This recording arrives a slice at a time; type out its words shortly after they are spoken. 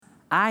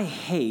I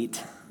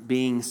hate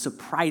being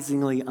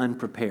surprisingly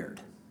unprepared.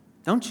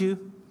 Don't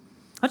you?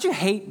 Don't you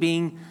hate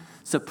being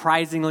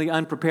surprisingly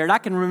unprepared? I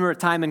can remember a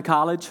time in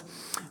college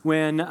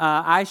when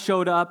I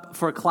showed up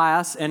for a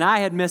class and I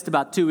had missed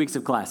about 2 weeks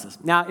of classes.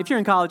 Now, if you're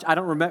in college, I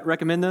don't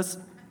recommend this.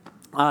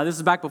 This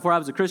is back before I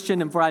was a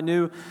Christian and before I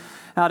knew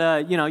how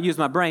to, use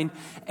my brain.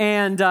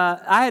 And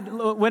I had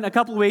went a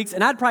couple of weeks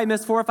and I'd probably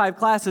missed 4 or 5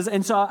 classes.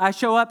 And so I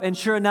show up and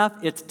sure enough,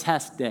 it's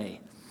test day.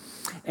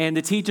 And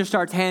the teacher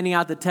starts handing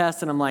out the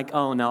test, and I'm like,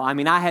 oh, no. I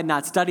mean, I had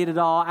not studied at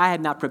all. I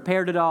had not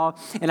prepared at all.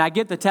 And I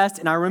get the test,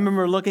 and I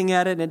remember looking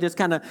at it and just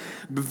kind of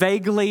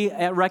vaguely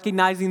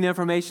recognizing the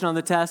information on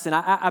the test. And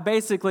I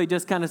basically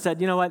just kind of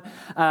said, you know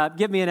what,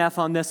 give me an F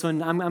on this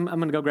one. I'm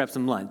going to go grab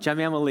some lunch. I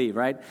mean, I'm going to leave,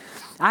 right?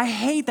 I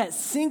hate that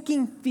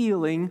sinking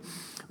feeling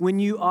when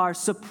you are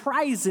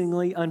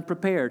surprisingly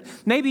unprepared.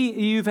 Maybe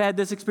you've had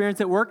this experience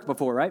at work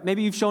before, right?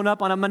 Maybe you've shown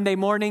up on a Monday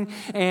morning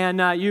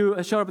and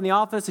you showed up in the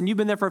office and you've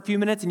been there for a few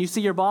minutes and you see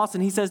your boss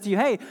and he says to you,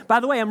 hey, by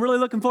the way, I'm really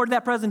looking forward to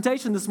that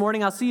presentation this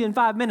morning. I'll see you in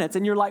 5 minutes.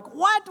 And you're like,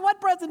 what?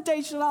 What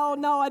presentation? Oh,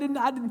 no,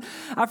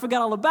 I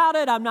forgot all about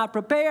it. I'm not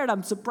prepared.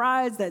 I'm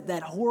surprised.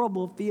 That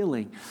horrible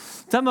feeling.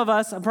 Some of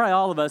us, probably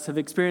all of us, have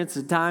experienced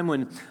a time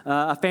when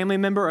a family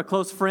member or a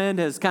close friend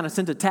has kind of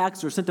sent a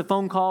text or sent a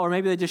phone call, or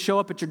maybe they just show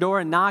up at your door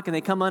and knock and they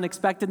come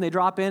unexpected and they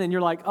drop in and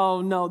you're like,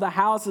 oh no, the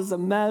house is a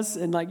mess,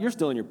 and like you're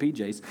still in your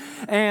PJs.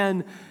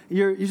 And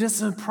you're just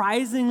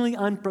surprisingly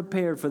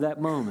unprepared for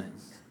that moment.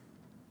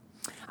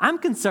 I'm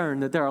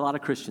concerned that there are a lot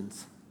of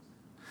Christians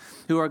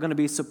who are going to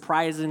be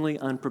surprisingly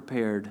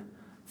unprepared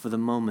for the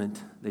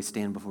moment they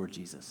stand before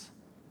Jesus.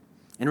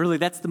 And really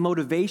that's the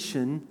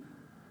motivation.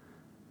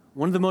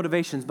 One of the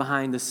motivations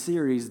behind the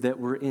series that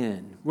we're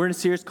in. We're in a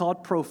series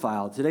called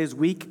Profile. Today is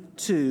week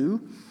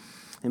 2,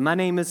 and my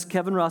name is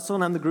Kevin Russell,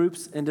 and I'm the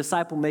groups and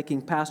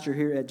disciple-making pastor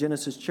here at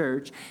Genesis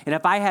Church. And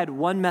if I had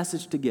one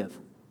message to give,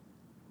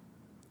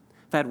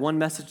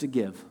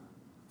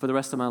 for the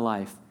rest of my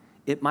life,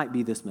 it might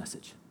be this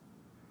message.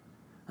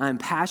 I'm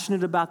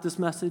passionate about this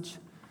message,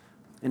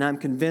 and I'm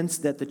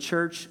convinced that the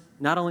church,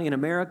 not only in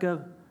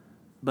America,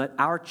 but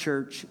our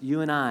church,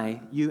 you and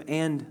I, you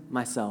and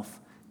myself,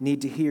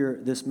 need to hear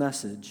this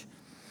message.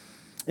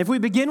 If we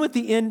begin with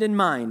the end in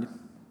mind,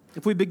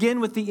 if we begin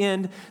with the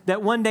end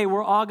that one day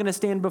we're all going to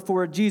stand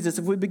before Jesus,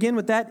 if we begin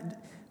with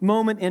that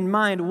moment in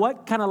mind,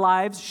 what kind of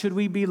lives should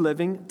we be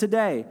living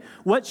today?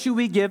 What should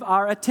we give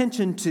our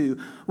attention to?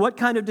 What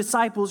kind of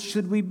disciples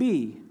should we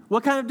be?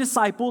 What kind of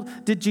disciple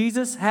did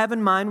Jesus have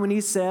in mind when he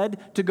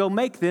said to go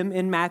make them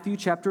in Matthew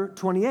chapter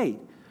 28?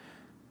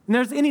 And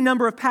there's any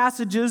number of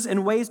passages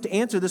and ways to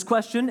answer this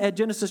question at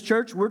Genesis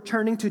Church. We're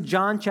turning to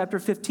John chapter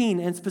 15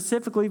 and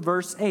specifically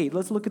verse 8.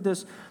 Let's look at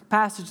this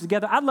passage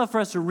together. I'd love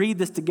for us to read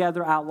this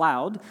together out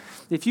loud.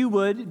 If you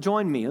would,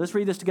 join me. Let's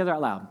read this together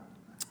out loud.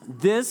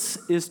 This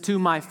is to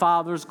my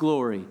Father's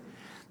glory,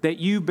 that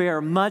you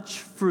bear much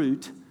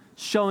fruit,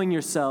 showing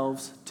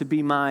yourselves to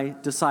be my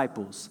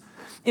disciples.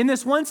 In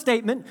this one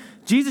statement,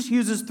 Jesus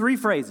uses 3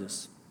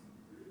 phrases.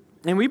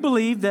 And we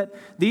believe that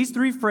these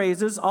 3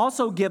 phrases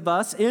also give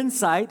us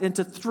insight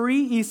into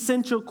 3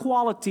 essential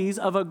qualities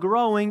of a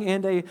growing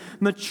and a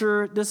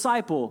mature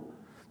disciple.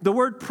 The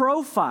word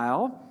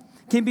profile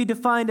can be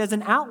defined as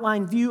an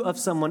outline view of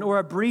someone or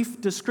a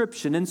brief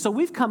description. And so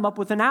we've come up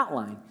with an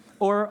outline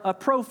or a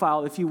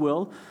profile, if you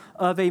will,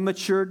 of a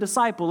mature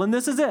disciple. And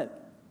this is it.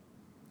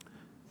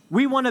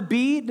 We want to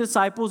be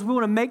disciples. We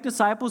want to make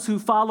disciples who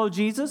follow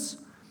Jesus,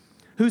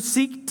 who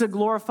seek to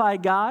glorify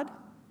God,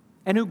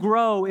 and who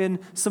grow in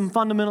some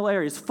fundamental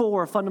areas,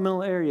 4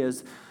 fundamental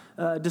areas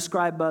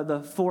described by the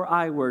 4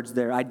 I words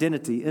there: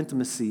 identity,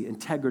 intimacy,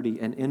 integrity,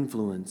 and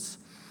influence.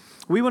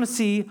 We want to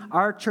see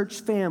our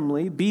church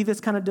family be this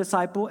kind of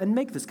disciple and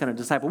make this kind of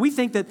disciple. We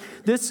think that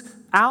this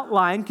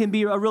outline can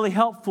be a really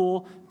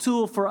helpful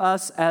tool for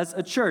us as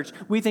a church.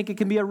 We think it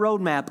can be a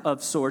roadmap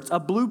of sorts, a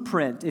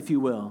blueprint, if you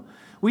will.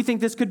 We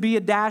think this could be a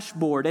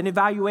dashboard, an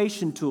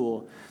evaluation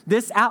tool.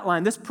 This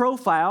outline, this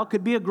profile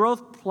could be a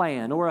growth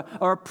plan or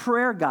a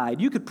prayer guide.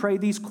 You could pray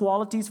these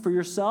qualities for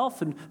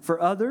yourself and for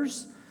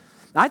others.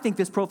 I think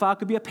this profile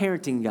could be a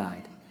parenting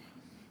guide.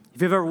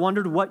 If you've ever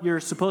wondered what you're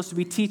supposed to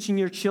be teaching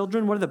your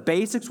children, what are the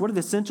basics, what are the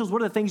essentials,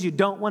 what are the things you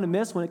don't want to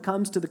miss when it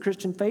comes to the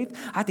Christian faith,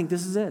 I think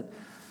this is it.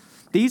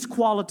 These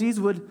qualities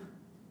would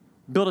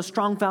build a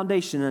strong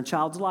foundation in a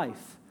child's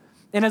life.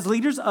 And as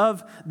leaders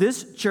of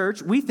this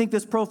church, we think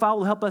this profile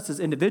will help us as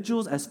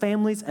individuals, as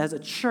families, as a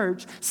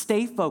church,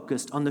 stay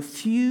focused on the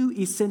few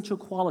essential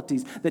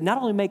qualities that not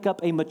only make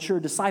up a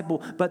mature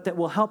disciple, but that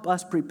will help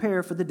us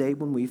prepare for the day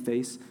when we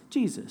face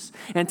Jesus.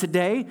 And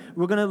today,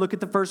 we're going to look at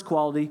the first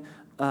quality,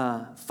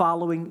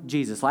 following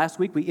Jesus. Last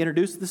week, we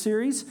introduced the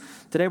series.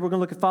 Today, we're going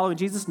to look at following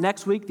Jesus.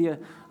 Next week,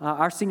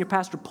 our senior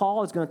pastor,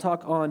 Paul, is going to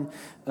talk on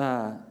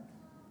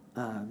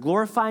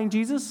glorifying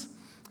Jesus,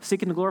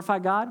 seeking to glorify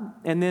God.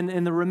 And then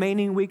in the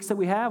remaining weeks that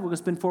we have, we're going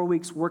to spend 4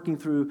 weeks working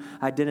through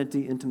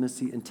identity,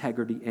 intimacy,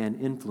 integrity, and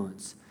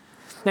influence.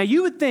 Now,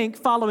 you would think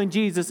following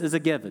Jesus is a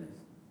given.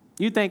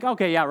 You'd think,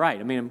 okay, yeah, right.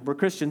 I mean, we're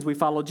Christians, we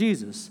follow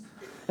Jesus.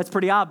 That's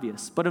pretty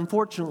obvious. But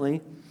unfortunately,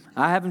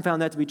 I haven't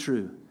found that to be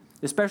true.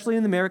 Especially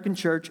in the American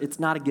church, it's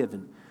not a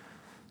given.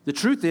 The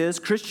truth is,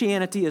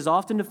 Christianity is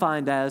often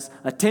defined as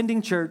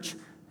attending church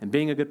and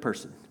being a good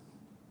person.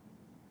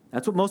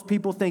 That's what most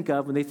people think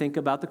of when they think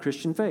about the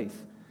Christian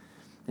faith.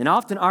 And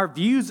often our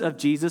views of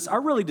Jesus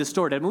are really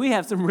distorted. I mean, we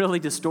have some really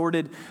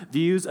distorted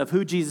views of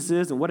who Jesus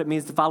is and what it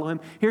means to follow him.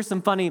 Here's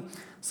some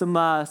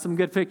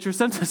good pictures.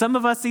 Some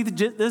of us see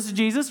this is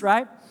Jesus,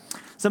 right?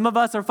 Some of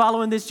us are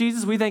following this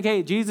Jesus. We think,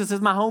 hey, Jesus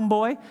is my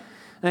homeboy,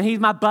 and he's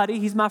my buddy,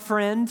 he's my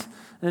friend.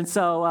 And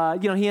so,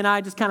 he and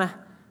I just kind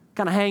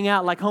of hang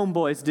out like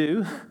homeboys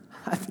do.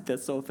 I think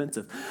that's so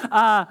offensive.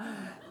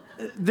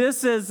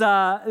 This is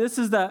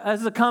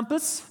a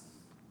compass.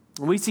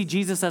 We see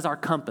Jesus as our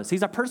compass.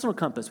 He's our personal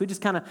compass. We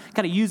just kind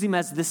of use him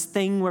as this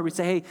thing where we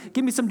say, hey,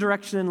 give me some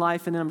direction in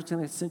life, and then I'm just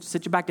going to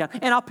sit you back down.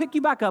 And I'll pick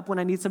you back up when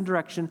I need some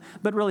direction.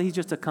 But really, he's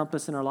just a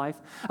compass in our life.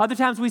 Other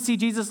times we see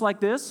Jesus like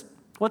this.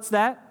 What's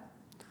that?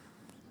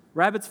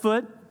 Rabbit's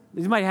foot.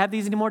 You might have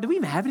these anymore. Do we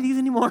even have these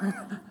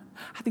anymore?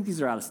 I think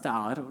these are out of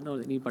style. I don't know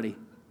that anybody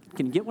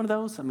can get one of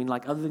those. I mean,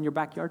 like other than your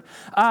backyard.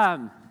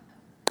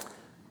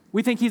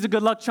 We think he's a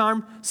good luck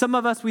charm. Some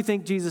of us, we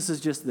think Jesus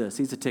is just this.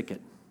 He's a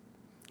ticket.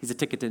 He's a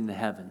ticket into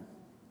heaven.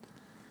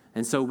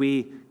 And so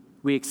we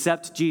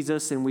accept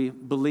Jesus and we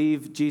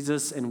believe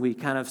Jesus and we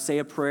kind of say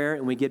a prayer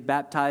and we get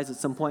baptized at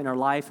some point in our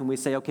life and we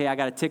say, okay, I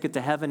got a ticket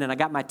to heaven and I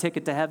got my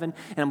ticket to heaven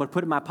and I'm going to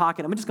put it in my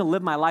pocket. I'm just going to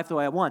live my life the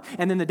way I want.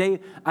 And then the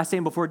day I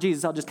stand before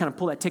Jesus, I'll just kind of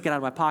pull that ticket out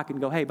of my pocket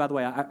and go, hey, by the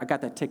way, I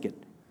got that ticket.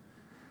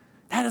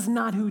 That is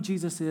not who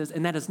Jesus is,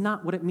 and that is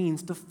not what it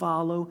means to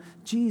follow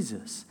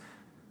Jesus.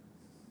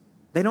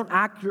 They don't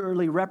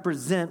accurately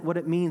represent what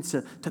it means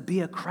to be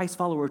a Christ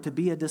follower, to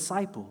be a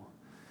disciple.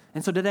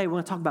 And so today we're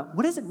going to talk about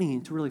what does it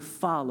mean to really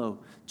follow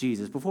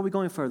Jesus. Before we go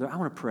any further, I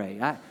want to pray.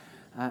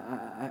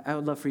 I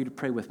would love for you to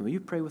pray with me. Will you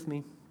pray with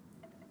me?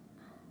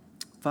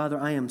 Father,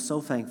 I am so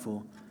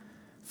thankful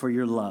for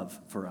your love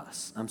for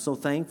us. I'm so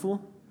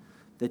thankful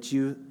that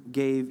you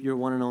gave your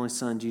one and only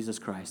Son, Jesus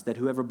Christ, that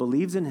whoever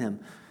believes in him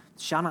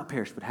shall not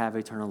perish but have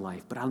eternal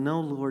life. But I know,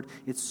 Lord,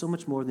 it's so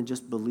much more than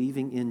just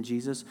believing in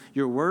Jesus.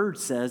 Your word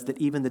says that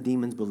even the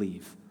demons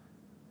believe.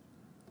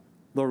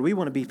 Lord, we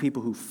want to be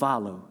people who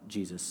follow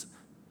Jesus.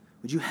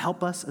 Would you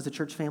help us as a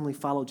church family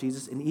follow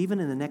Jesus? And even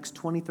in the next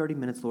 20, 30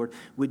 minutes, Lord,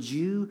 would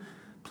you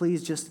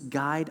please just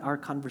guide our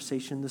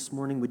conversation this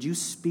morning? Would you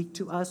speak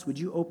to us? Would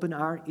you open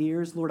our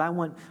ears? Lord, I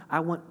want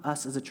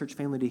us as a church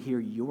family to hear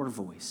your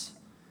voice.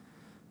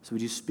 So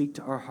would you speak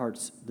to our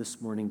hearts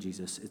this morning,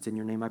 Jesus? It's in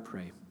your name I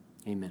pray.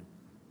 Amen.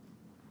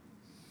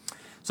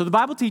 So the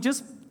Bible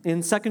teaches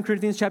in 2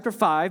 Corinthians chapter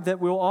 5 that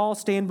we'll all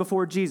stand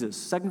before Jesus.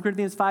 2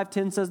 Corinthians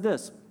 5:10 says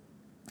this,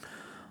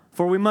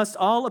 "For we must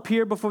all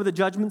appear before the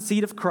judgment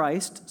seat of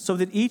Christ, so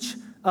that each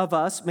of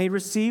us may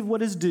receive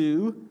what is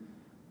due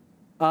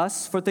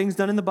us for things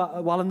done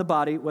while in the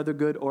body, whether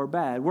good or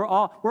bad." We're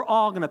all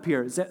going to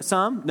appear.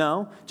 Some?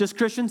 No. Just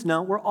Christians?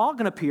 No. We're all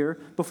going to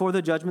appear before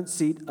the judgment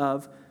seat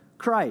of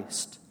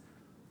Christ.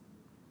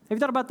 Have you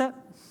thought about that?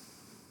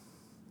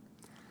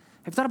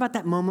 Have you thought about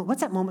that moment?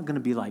 What's that moment going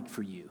to be like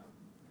for you?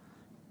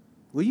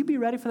 Will you be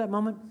ready for that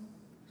moment?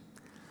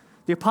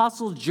 The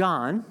Apostle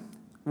John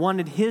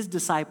wanted his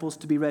disciples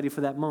to be ready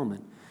for that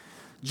moment.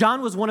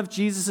 John was one of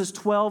Jesus'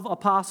 12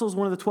 apostles,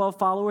 one of the 12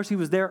 followers. He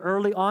was there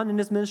early on in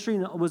his ministry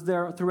and was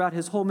there throughout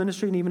his whole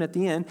ministry and even at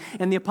the end.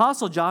 And the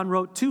Apostle John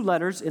wrote 2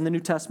 letters in the New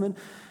Testament,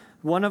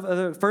 one of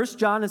 1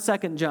 John and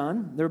 2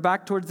 John. They're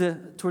back towards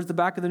the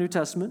back of the New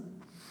Testament.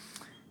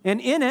 And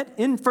in it,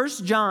 in 1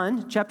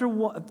 John chapter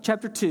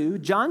 2,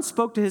 John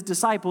spoke to his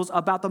disciples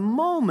about the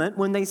moment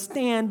when they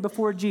stand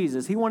before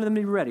Jesus. He wanted them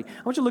to be ready.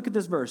 I want you to look at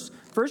this verse,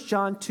 1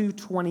 John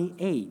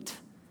 2:28.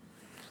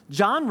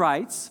 John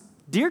writes,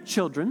 Dear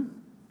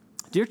children,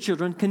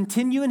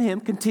 continue in him,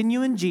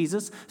 continue in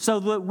Jesus, so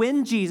that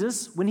when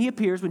Jesus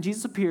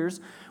appears,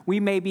 we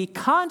may be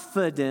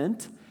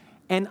confident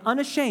and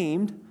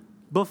unashamed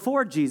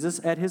before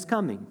Jesus at his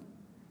coming.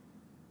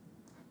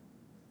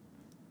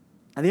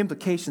 And the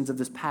implications of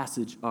this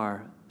passage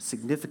are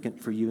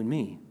significant for you and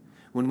me.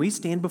 When we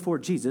stand before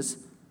Jesus,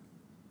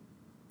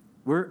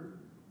 we're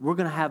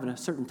going to have a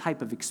certain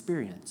type of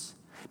experience.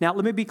 Now,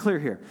 let me be clear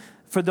here.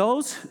 For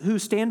those who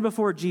stand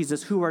before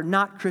Jesus who are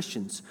not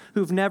Christians,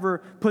 who've never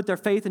put their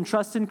faith and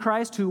trust in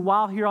Christ, who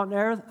while here on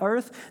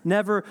earth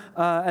never,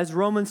 as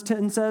Romans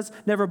 10 says,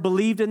 never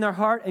believed in their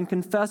heart and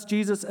confessed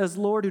Jesus as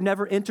Lord, who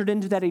never entered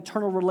into that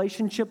eternal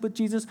relationship with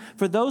Jesus,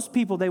 for those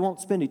people, they won't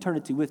spend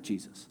eternity with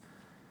Jesus.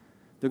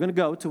 They're going to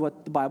go to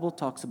what the Bible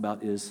talks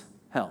about is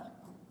hell.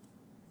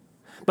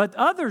 But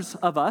others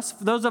of us,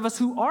 those of us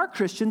who are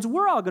Christians,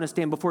 we're all going to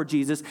stand before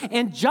Jesus.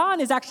 And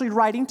John is actually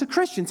writing to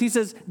Christians. He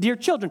says, dear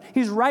children,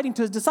 he's writing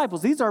to his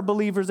disciples. These are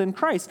believers in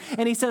Christ.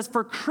 And he says,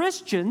 for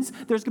Christians,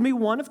 there's going to be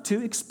one of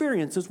 2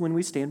 experiences when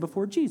we stand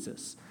before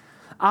Jesus.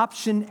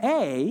 Option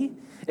A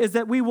is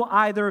that we will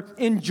either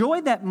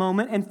enjoy that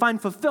moment and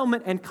find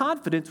fulfillment and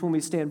confidence when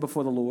we stand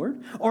before the Lord.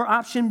 Or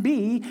option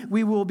B,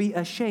 we will be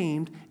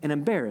ashamed and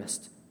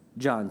embarrassed,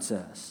 John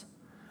says.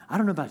 I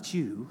don't know about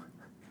you.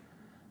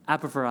 I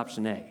prefer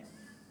option A.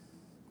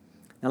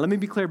 Now, let me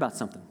be clear about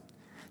something.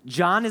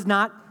 John is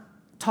not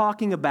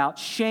talking about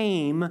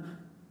shame,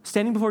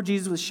 standing before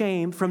Jesus with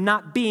shame from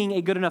not being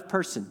a good enough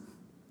person.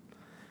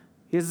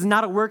 This is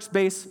not a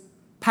works-based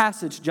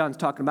passage John's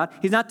talking about.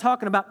 He's not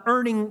talking about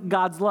earning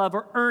God's love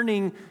or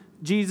earning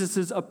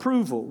Jesus'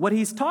 approval. What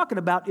he's talking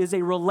about is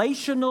a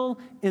relational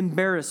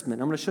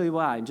embarrassment. I'm going to show you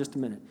why in just a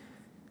minute.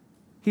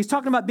 He's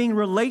talking about being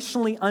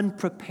relationally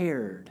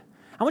unprepared.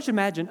 I want you to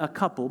imagine a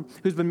couple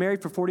who's been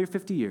married for 40 or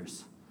 50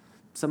 years.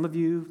 Some of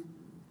you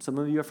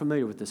are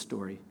familiar with this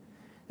story.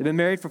 They've been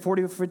married for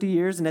 40 or 50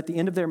 years, and at the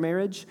end of their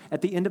marriage,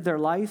 at the end of their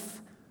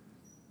life,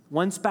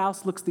 one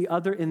spouse looks the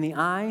other in the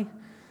eye,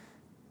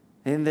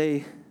 and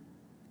they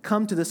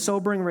come to the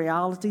sobering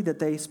reality that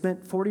they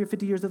spent 40 or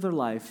 50 years of their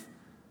life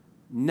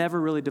never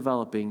really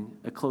developing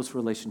a close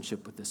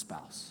relationship with this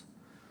spouse.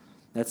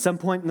 At some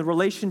point in the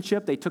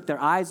relationship, they took their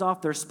eyes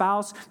off their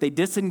spouse. They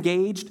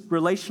disengaged,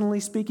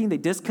 relationally speaking. They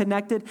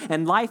disconnected,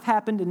 and life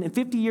happened, and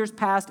 50 years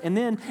passed. And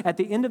then at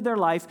the end of their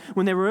life,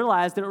 when they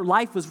realized that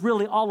life was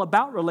really all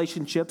about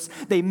relationships,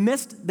 they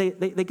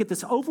get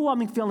this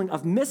overwhelming feeling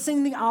of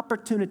missing the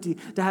opportunity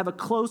to have a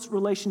close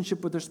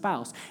relationship with their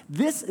spouse.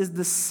 This is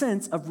the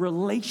sense of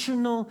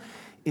relational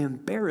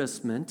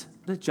embarrassment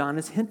that John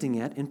is hinting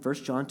at in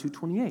 1 John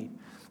 2:28.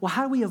 Well,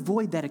 how do we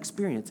avoid that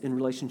experience in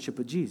relationship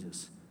with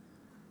Jesus?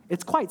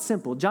 It's quite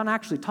simple. John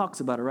actually talks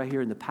about it right here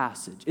in the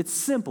passage. It's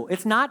simple.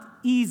 It's not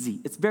easy.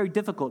 It's very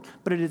difficult,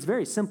 but it is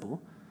very simple.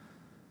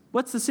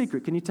 What's the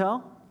secret? Can you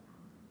tell?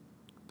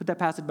 Put that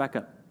passage back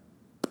up.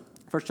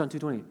 1 John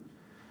 2:28.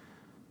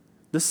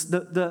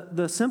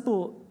 The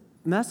simple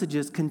message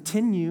is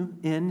continue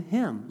in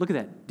him. Look at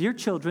that. Dear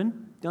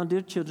children,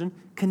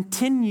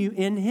 continue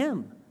in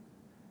him.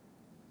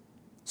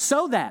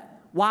 So that,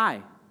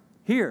 why?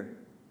 Here's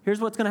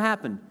what's going to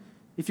happen.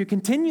 If you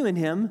continue in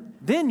him,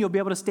 then you'll be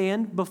able to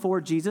stand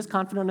before Jesus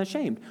confident and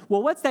ashamed.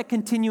 Well, what's that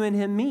continue in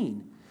him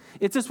mean?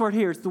 It's this word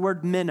here. It's the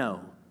word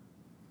meno.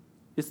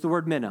 It's the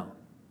word meno.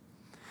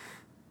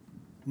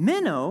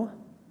 Meno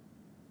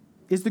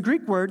is the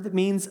Greek word that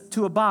means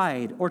to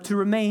abide or to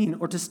remain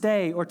or to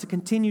stay or to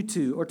continue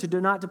to or to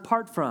do not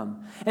depart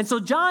from. And so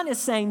John is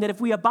saying that if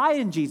we abide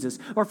in Jesus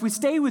or if we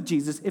stay with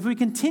Jesus, if we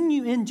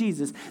continue in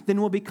Jesus, then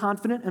we'll be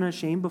confident and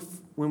ashamed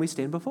when we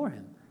stand before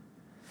him.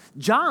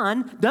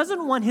 John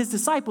doesn't want his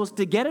disciples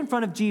to get in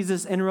front of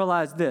Jesus and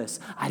realize this: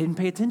 I didn't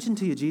pay attention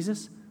to you,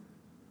 Jesus.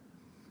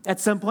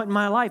 At some point in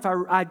my life,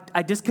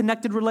 I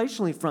disconnected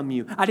relationally from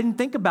you. I didn't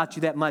think about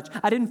you that much.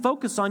 I didn't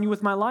focus on you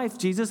with my life,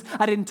 Jesus.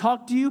 I didn't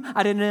talk to you.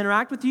 I didn't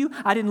interact with you.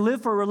 I didn't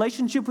live for a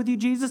relationship with you,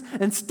 Jesus.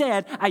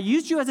 Instead, I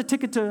used you as a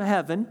ticket to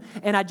heaven,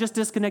 and I just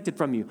disconnected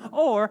from you.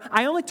 Or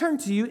I only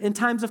turned to you in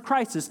times of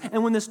crisis,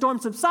 and when the storm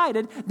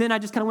subsided, then I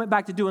just kind of went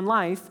back to doing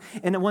life,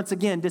 and then once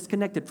again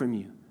disconnected from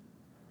you.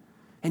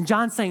 And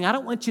John's saying, I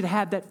don't want you to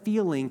have that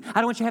feeling.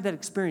 I don't want you to have that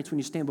experience when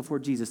you stand before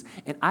Jesus,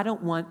 and I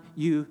don't want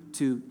you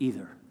to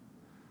either.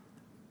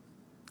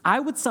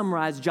 I would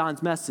summarize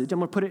John's message, I'm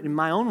going to put it in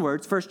my own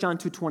words, 1 John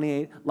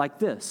 2:28, like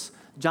this.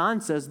 John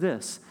says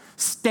this: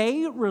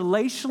 stay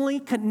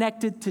relationally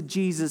connected to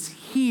Jesus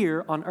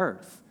here on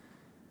earth.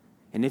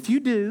 And if you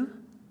do,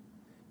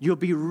 you'll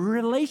be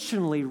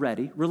relationally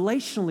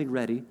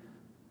ready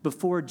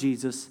before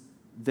Jesus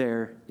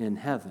there in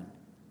heaven.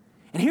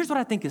 And here's what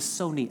I think is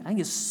so neat. I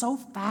think it's so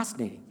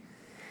fascinating.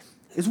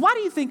 Is why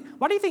do you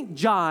think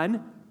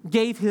John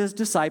gave his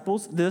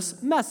disciples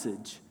this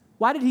message?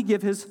 Why did he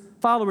give his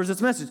followers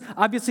this message?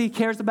 Obviously, he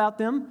cares about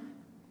them.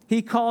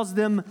 He calls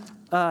them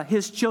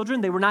his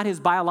children. They were not his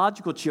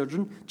biological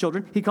children.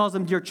 He calls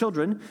them dear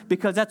children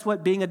because that's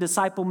what being a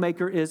disciple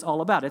maker is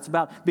all about. It's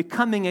about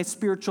becoming a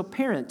spiritual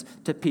parent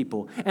to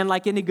people. And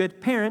like any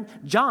good parent,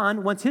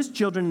 John wants his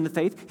children in the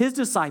faith, his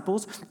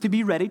disciples, to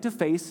be ready to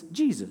face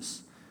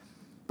Jesus.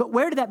 But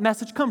where did that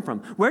message come from?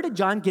 Where did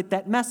John get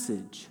that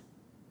message?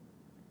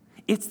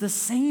 It's the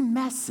same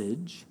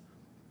message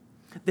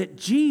that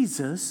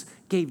Jesus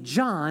gave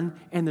John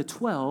and the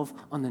 12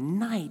 on the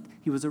night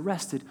he was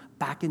arrested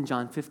back in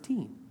John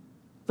 15.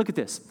 Look at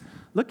this.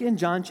 Look in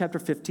John chapter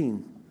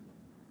 15.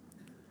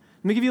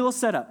 Let me give you a little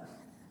setup.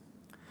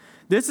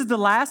 This is the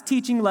last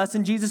teaching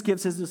lesson Jesus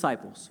gives his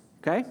disciples,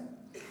 okay?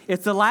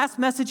 It's the last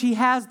message he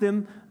has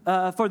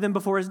for them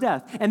before his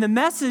death. And the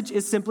message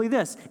is simply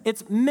this.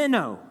 It's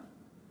meno.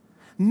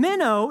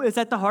 Meno is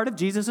at the heart of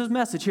Jesus'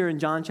 message here in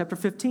John chapter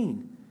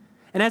 15.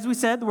 And as we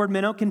said, the word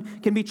meno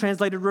can be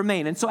translated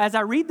remain. And so as I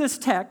read this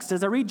text,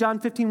 as I read John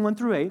 15, 1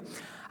 through 8,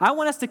 I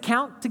want us to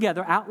count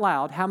together out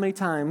loud how many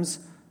times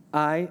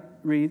I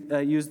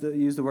use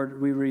the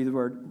word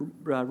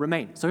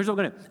remain. So here's what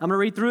we're going to do. I'm going to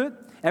read through it.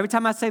 Every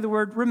time I say the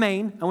word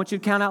remain, I want you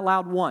to count out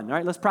loud one. All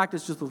right, let's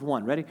practice just with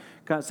one. Ready?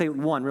 Say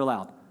one real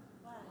loud.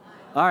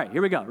 All right,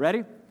 here we go.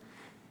 Ready?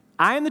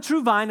 I am the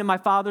true vine and my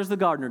Father is the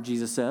gardener,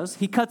 Jesus says.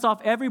 He cuts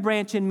off every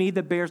branch in me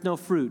that bears no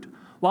fruit,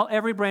 while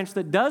every branch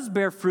that does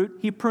bear fruit,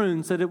 he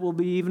prunes so that it will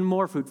be even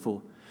more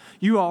fruitful.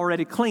 You are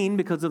already clean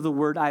because of the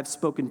word I have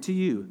spoken to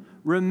you.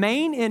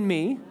 Remain in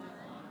me.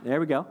 There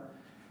we go.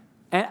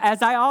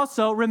 As I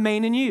also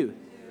remain in you.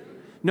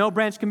 No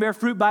branch can bear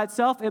fruit by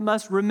itself. It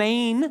must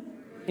remain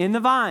in the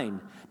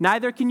vine.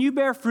 Neither can you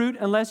bear fruit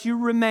unless you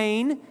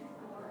remain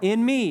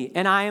in me,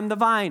 and I am the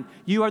vine.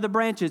 You are the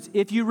branches.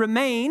 If you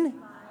remain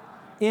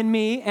in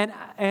me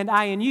and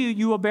I in you,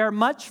 you will bear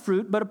much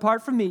fruit, but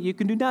apart from me, you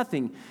can do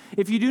nothing.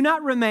 If you do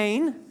not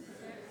remain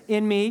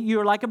in me, you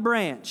are like a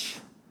branch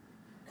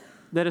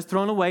that is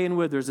thrown away and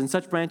withers, and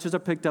such branches are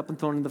picked up and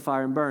thrown in the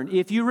fire and burned.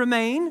 If you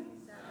remain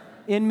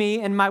in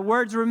me and my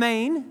words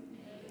remain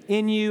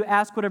in you,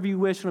 ask whatever you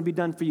wish and it will be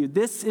done for you.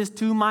 This is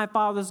to my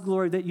Father's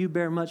glory that you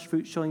bear much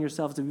fruit, showing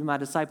yourselves to be my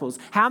disciples.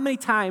 How many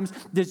times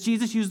does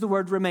Jesus use the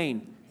word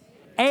remain?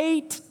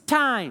 8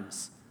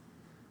 times.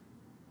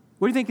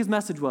 What do you think his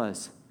message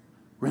was?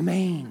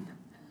 Remain.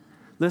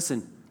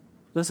 Listen,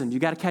 you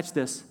got to catch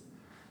this.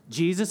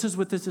 Jesus is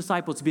with his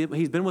disciples.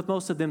 He's been with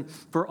most of them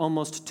for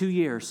almost 2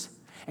 years.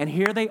 And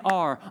here they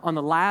are on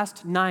the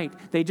last night.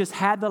 They just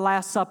had the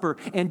Last Supper,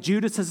 and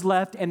Judas has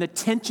left, and the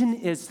tension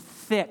is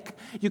thick.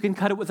 You can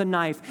cut it with a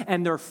knife.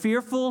 And they're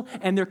fearful,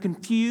 and they're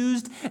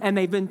confused, and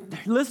they've been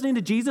listening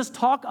to Jesus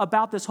talk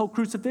about this whole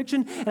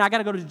crucifixion, and I got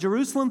to go to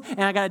Jerusalem,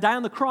 and I got to die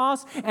on the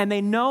cross, and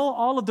they know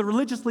all of the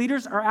religious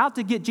leaders are out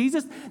to get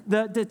Jesus.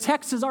 The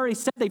text has already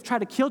said they've tried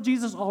to kill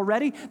Jesus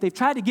already. They've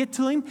tried to get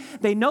to him.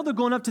 They know they're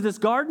going up to this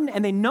garden,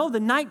 and they know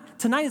tonight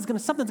is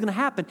something's going to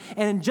happen.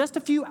 And in just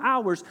a few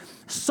hours,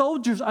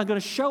 soldiers are going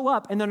to show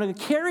up, and they're going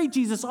to carry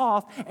Jesus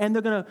off, and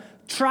they're going to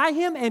try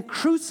him and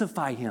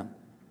crucify him.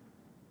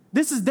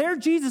 This is their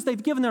Jesus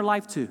they've given their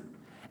life to.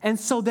 And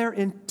so they're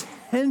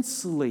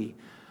intensely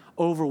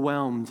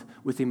overwhelmed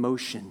with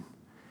emotion.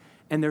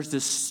 And there's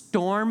this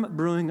storm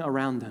brewing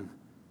around them.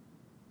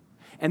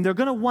 And they're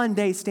going to one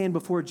day stand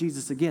before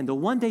Jesus again. They'll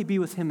one day be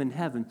with him in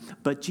heaven.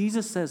 But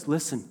Jesus says,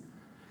 listen,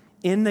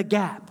 in the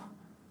gap,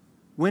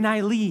 when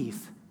I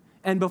leave,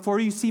 and before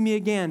you see me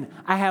again,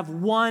 I have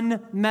one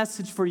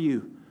message for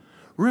you.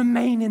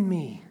 Remain in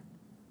me.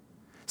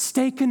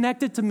 Stay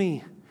connected to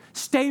me.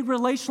 Stay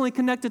relationally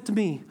connected to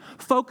me.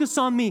 Focus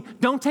on me.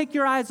 Don't take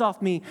your eyes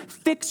off me.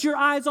 Fix your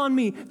eyes on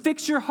me.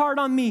 Fix your heart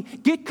on me.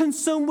 Get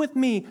consumed with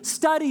me.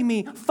 Study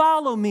me.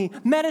 Follow me.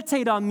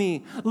 Meditate on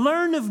me.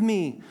 Learn of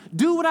me.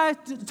 Do what I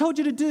told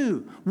you to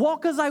do.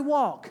 Walk as I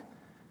walk.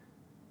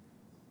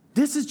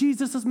 This is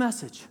Jesus'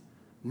 message.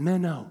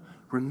 Meno,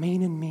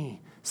 remain in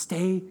me.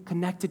 Stay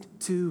connected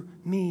to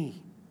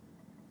me.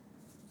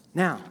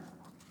 Now,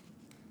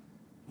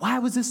 why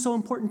was this so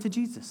important to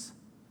Jesus?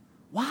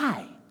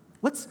 Why?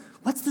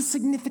 What's the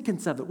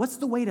significance of it? What's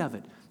the weight of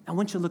it? I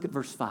want you to look at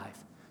verse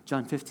 5,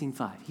 John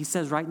 15:5. He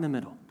says right in the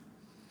middle.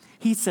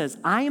 He says,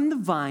 I am the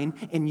vine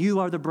and you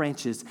are the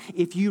branches.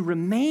 If you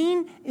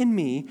remain in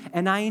me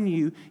and I in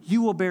you,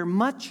 you will bear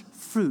much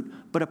fruit.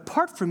 But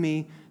apart from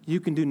me, you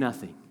can do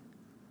nothing.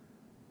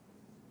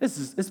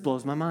 This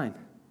blows my mind.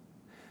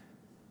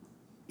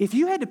 If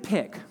you had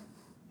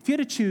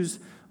to choose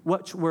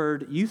which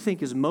word you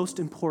think is most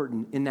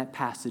important in that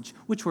passage,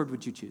 which word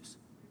would you choose?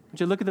 Would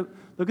you look at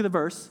the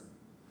verse?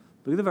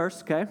 Look at the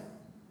verse, okay?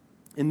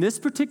 In this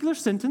particular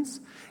sentence,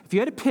 if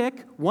you had to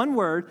pick one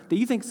word that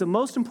you think is the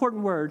most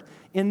important word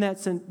in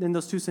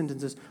those 2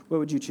 sentences, what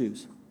would you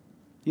choose?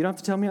 You don't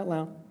have to tell me out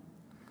loud.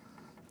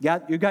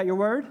 You got your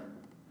word?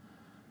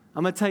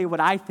 I'm going to tell you what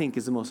I think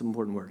is the most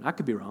important word. I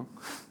could be wrong.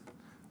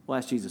 We'll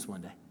ask Jesus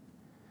one day.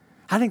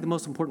 I think the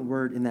most important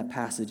word in that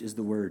passage is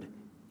the word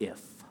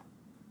if.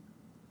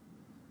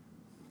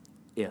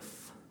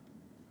 If.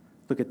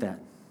 Look at that.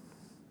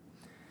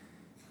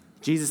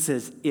 Jesus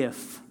says,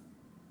 if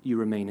you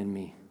remain in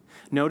me.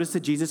 Notice that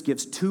Jesus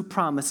gives 2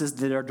 promises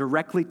that are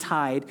directly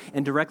tied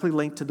and directly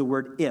linked to the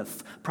word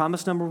if.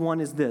 Promise number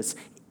 1 is this: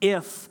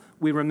 if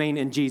we remain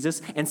in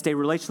Jesus and stay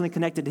relationally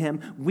connected to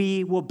him,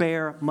 we will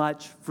bear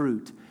much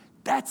fruit.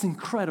 That's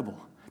incredible.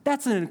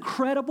 That's an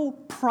incredible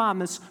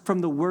promise from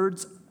the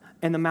words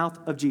and the mouth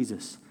of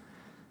Jesus.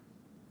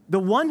 The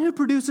one who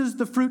produces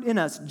the fruit in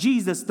us,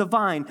 Jesus, the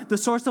vine, the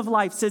source of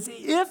life, says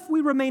if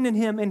we remain in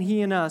him and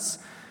he in us,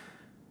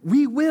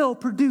 we will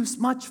produce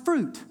much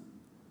fruit.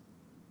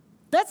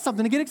 That's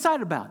something to get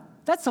excited about.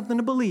 That's something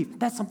to believe.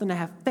 That's something to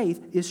have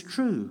faith is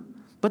true.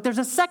 But there's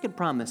a second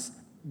promise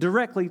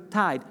directly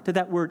tied to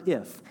that word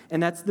if,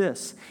 and that's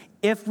this.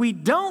 If we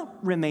don't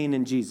remain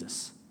in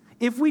Jesus,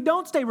 if we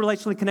don't stay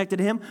relationally connected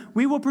to him,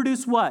 we will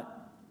produce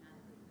what?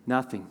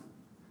 Nothing.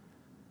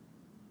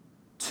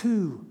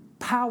 2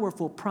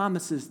 powerful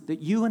promises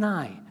that you and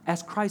I,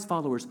 as Christ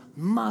followers,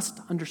 must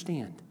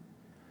understand.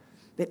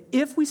 That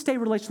if we stay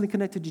relationally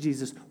connected to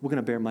Jesus, we're going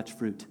to bear much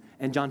fruit.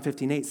 And John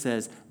 15:8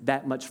 says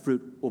that much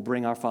fruit will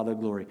bring our Father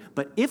glory.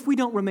 But if we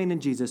don't remain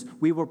in Jesus,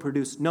 we will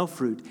produce no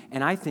fruit.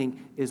 And I think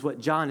is what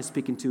John is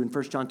speaking to in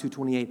 1 John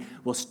 2:28.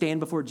 We'll stand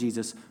before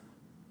Jesus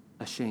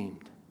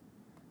ashamed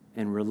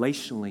and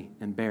relationally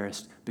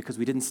embarrassed because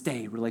we didn't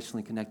stay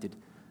relationally connected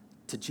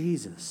to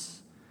Jesus.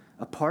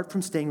 Apart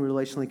from staying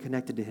relationally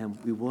connected to him,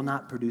 we will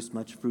not produce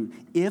much fruit.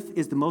 If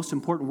is the most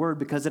important word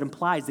because it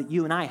implies that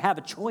you and I have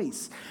a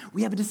choice.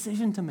 We have a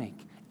decision to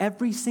make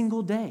every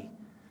single day.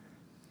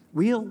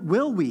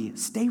 Will we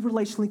stay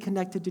relationally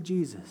connected to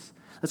Jesus?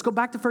 Let's go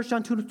back to 1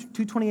 John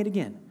 2:28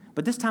 again.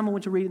 But this time I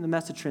want you to read it in the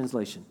Message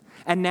translation.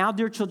 And now,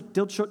 dear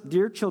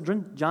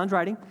children, John's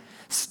writing,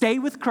 stay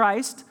with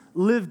Christ,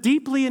 live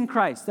deeply in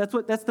Christ.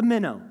 That's the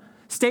minnow.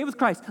 Stay with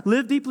Christ.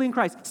 Live deeply in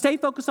Christ. Stay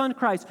focused on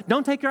Christ.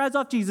 Don't take your eyes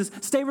off Jesus.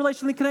 Stay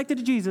relationally connected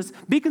to Jesus.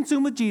 Be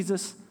consumed with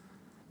Jesus.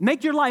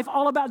 Make your life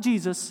all about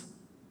Jesus.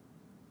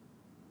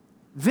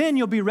 Then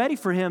you'll be ready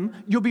for him.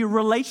 You'll be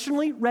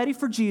relationally ready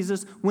for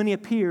Jesus when he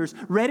appears,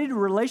 ready to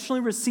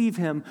relationally receive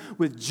him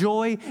with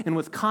joy and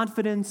with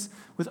confidence,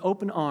 with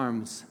open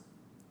arms,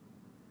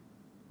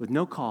 with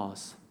no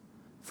cause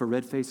for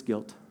red-faced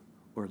guilt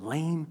or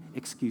lame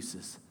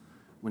excuses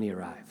when he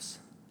arrives.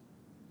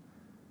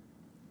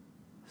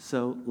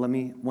 So let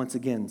me once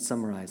again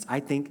summarize. I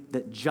think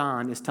that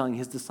John is telling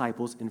his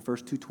disciples in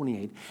verse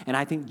 2:28, and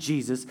I think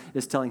Jesus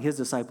is telling his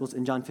disciples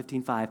in John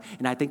 15:5,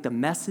 and I think the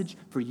message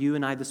for you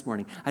and I this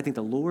morning, I think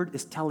the Lord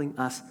is telling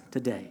us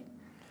today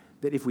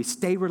that if we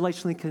stay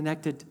relationally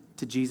connected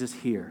to Jesus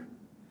here,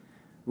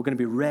 we're going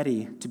to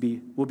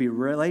be we'll be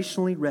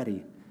relationally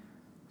ready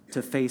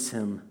to face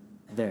him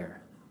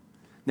there.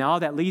 Now all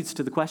that leads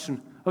to the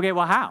question, okay,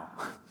 well, how?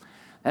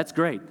 That's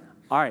great.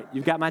 All right,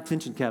 you've got my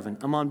attention, Kevin.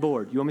 I'm on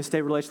board. You want me to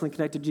stay relationally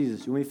connected to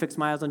Jesus? You want me to fix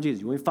my eyes on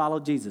Jesus? You want me to follow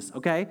Jesus?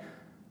 Okay,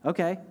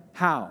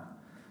 how?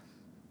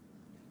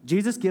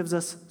 Jesus gives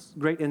us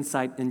great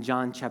insight in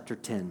John chapter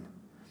 10.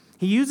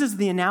 He uses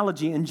the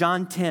analogy in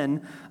John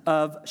 10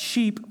 of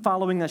sheep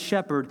following a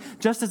shepherd.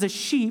 Just as a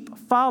sheep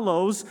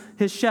follows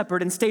his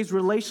shepherd and stays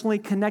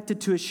relationally connected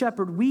to his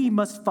shepherd, we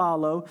must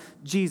follow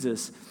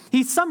Jesus.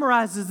 He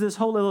summarizes this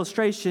whole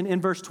illustration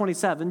in verse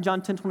 27.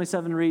 John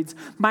 10:27 reads,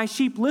 "My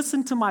sheep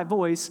listen to my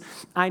voice.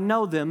 I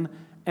know them,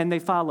 and they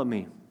follow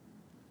me."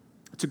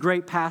 It's a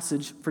great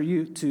passage for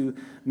you to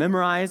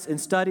memorize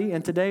and study.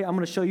 And today I'm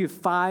going to show you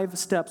 5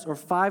 steps or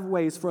 5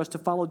 ways for us to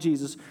follow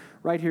Jesus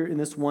right here in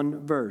this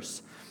one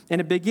verse. And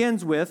it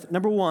begins with,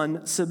 number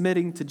 1,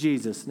 submitting to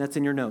Jesus. And that's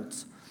in your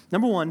notes.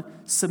 Number 1,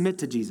 submit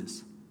to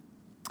Jesus.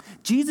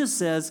 Jesus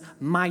says,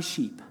 my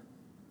sheep.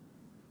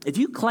 If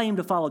you claim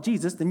to follow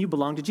Jesus, then you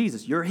belong to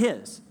Jesus. You're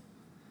his.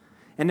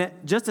 And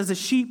that just as a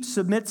sheep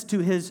submits to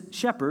his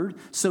shepherd,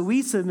 so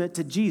we submit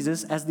to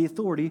Jesus as the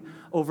authority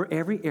over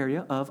every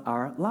area of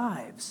our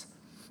lives.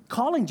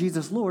 Calling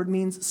Jesus Lord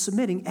means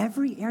submitting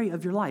every area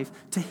of your life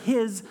to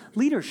his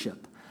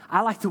leadership. I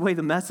like the way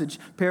the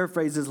Message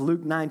paraphrases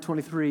Luke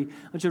 9:23.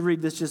 I want you to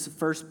read this, just the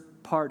first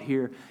part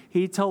here.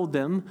 He told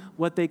them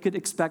what they could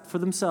expect for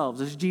themselves.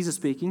 This is Jesus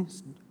speaking.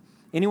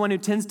 Anyone who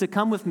tends to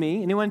come with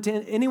me,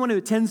 anyone who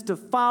tends to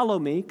follow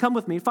me, come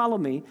with me, follow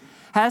me,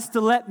 has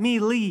to let me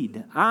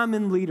lead. I'm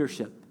in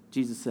leadership,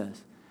 Jesus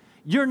says.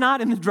 You're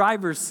not in the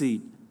driver's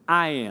seat.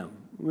 I am.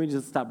 Let me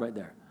just stop right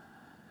there.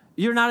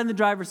 You're not in the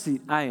driver's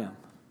seat. I am.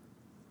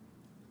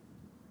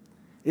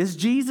 Is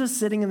Jesus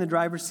sitting in the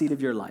driver's seat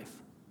of your life?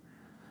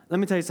 Let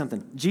me tell you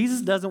something.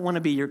 Jesus doesn't want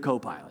to be your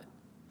co-pilot.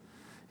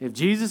 If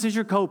Jesus is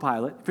your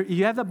co-pilot, if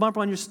you have that bumper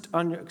on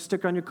your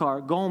sticker on your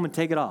car, go home and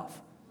take it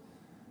off.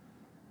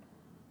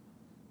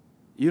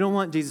 You don't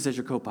want Jesus as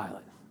your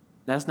co-pilot.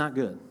 That's not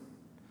good.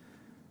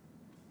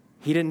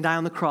 He didn't die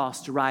on the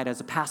cross to ride as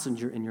a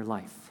passenger in your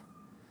life.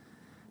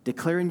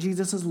 Declaring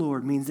Jesus as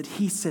Lord means that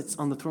he sits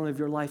on the throne of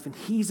your life and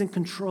he's in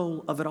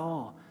control of it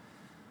all.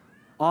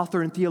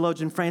 Author and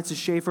theologian Francis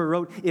Schaeffer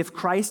wrote, if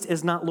Christ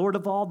is not Lord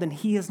of all, then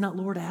he is not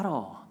Lord at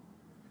all.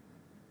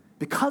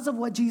 Because of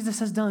what Jesus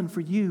has done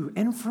for you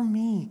and for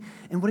me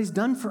and what he's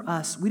done for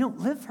us, we don't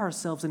live for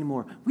ourselves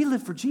anymore. We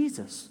live for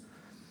Jesus.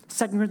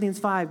 2 Corinthians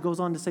 5 goes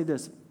on to say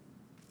this.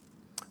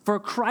 For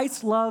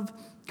Christ's love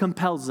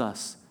compels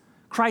us.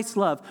 Christ's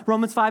love.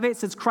 Romans 5:8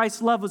 says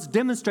Christ's love was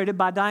demonstrated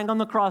by dying on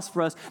the cross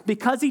for us.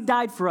 Because he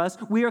died for us,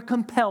 we are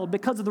compelled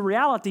because of the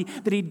reality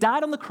that he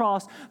died on the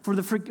cross so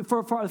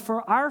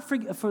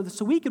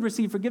we could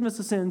receive forgiveness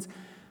of sins.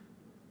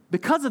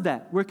 Because of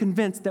that, we're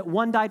convinced that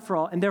one died for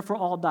all and therefore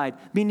all died,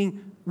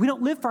 meaning we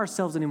don't live for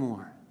ourselves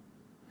anymore.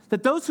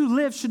 That those who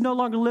live should no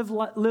longer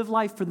live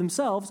life for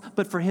themselves,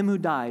 but for him who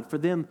died for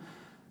them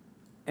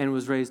and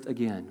was raised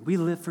again. We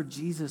live for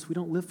Jesus. We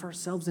don't live for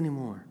ourselves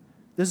anymore.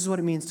 This is what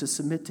it means to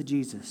submit to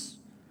Jesus.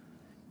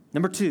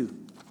 Number 2,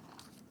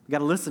 we got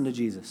to listen to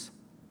Jesus.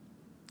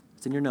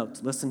 It's in your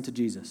notes. Listen to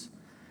Jesus.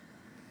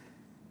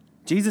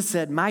 Jesus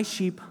said, my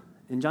sheep,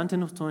 in John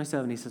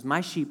 10:27, he says,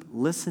 my sheep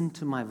listen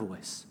to my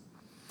voice.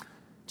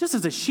 Just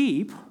as a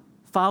sheep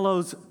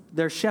follows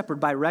their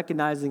shepherd by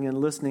recognizing and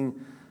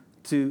listening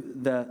to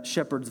the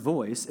shepherd's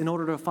voice, in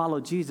order to follow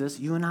Jesus,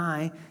 you and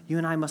I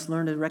must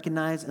learn to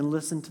recognize and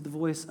listen to the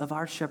voice of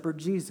our shepherd,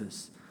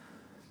 Jesus.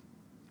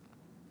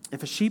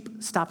 If a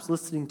sheep stops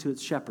listening to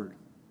its shepherd,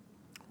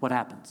 what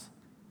happens?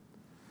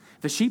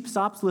 If a sheep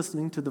stops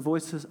listening to the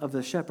voices of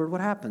the shepherd,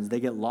 what happens? They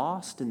get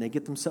lost and they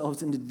get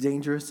themselves into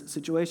dangerous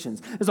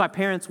situations. This is why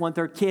parents want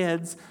their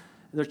kids,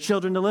 their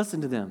children to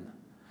listen to them.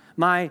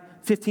 My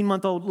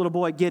 15-month-old little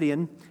boy,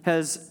 Gideon,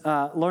 has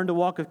learned to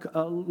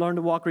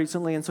walk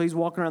recently, and so he's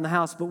walking around the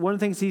house. But one of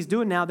the things he's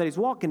doing now that he's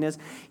walking is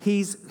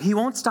he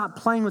won't stop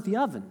playing with the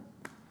oven,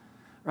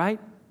 right?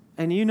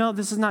 And you know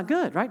this is not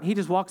good, right? He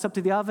just walks up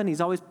to the oven. He's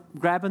always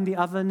grabbing the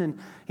oven and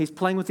he's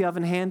playing with the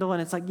oven handle,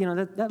 and it's like,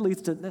 that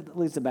leads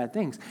to bad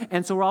things.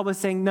 And so we're always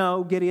saying,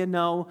 no, Gideon,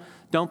 no,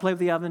 don't play with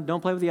the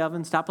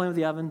oven, stop playing with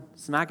the oven,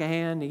 smack a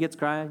hand, he gets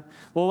crying.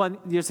 Well,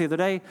 just the other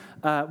day,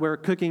 we're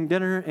cooking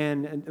dinner,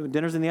 and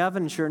dinner's in the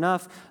oven, and sure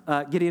enough,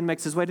 Gideon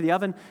makes his way to the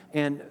oven,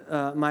 and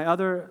my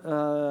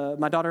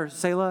daughter,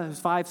 Selah, who's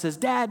 5, says,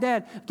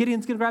 Dad,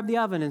 Gideon's going to grab the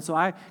oven. And so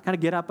I kind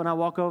of get up and I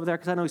walk over there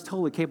because I know he's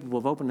totally capable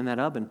of opening that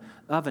oven.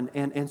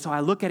 And so I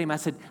look at him, I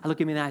said,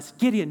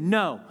 Gideon,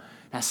 no.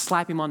 And I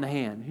slap him on the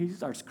hand. He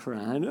starts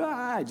crying.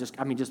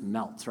 Just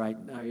melts, right?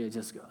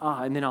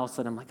 And then all of a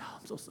sudden I'm like, oh,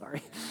 I'm so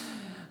sorry.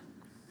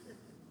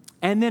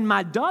 And then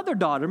my other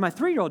daughter, my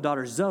 3-year-old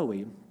daughter,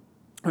 Zoe,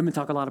 we've been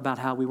talking a lot about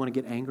how we want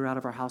to get anger out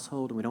of our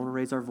household and we don't want to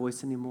raise our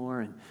voice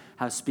anymore, and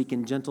how to speak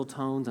in gentle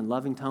tones and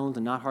loving tones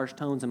and not harsh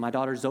tones. And my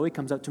daughter Zoe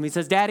comes up to me and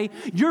says, Daddy,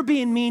 you're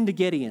being mean to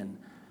Gideon.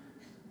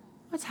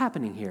 What's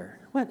happening here?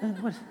 What?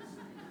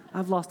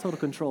 I've lost total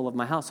control of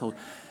my household.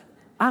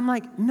 I'm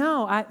like,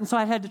 no. And so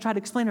I had to try to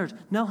explain to her,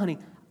 no, honey,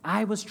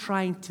 I was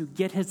trying to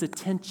get his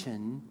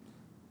attention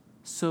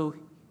so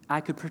I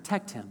could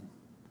protect him.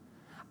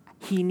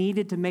 He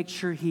needed to make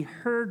sure he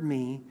heard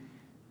me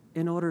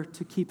in order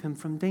to keep him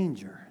from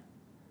danger.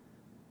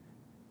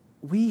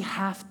 We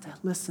have to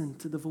listen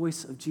to the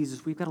voice of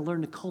Jesus. We've got to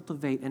learn to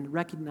cultivate and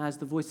recognize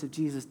the voice of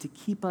Jesus to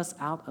keep us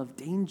out of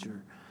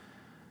danger.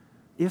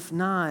 If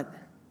not,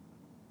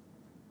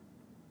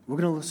 we're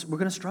going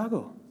to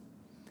struggle.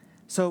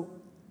 So,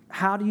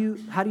 how do you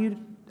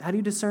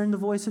discern the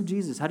voice of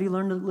Jesus? How do you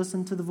learn to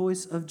listen to the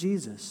voice of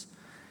Jesus?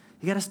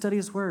 You got to study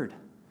his word.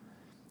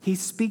 He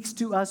speaks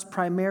to us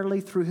primarily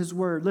through his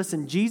word.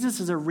 Listen, Jesus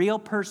is a real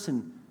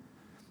person.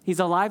 He's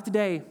alive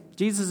today.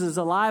 Jesus is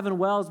alive and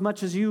well as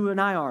much as you and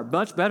I are,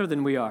 much better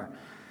than we are.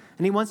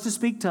 And he wants to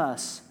speak to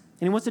us.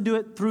 And he wants to do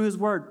it through his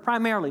word,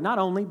 primarily, not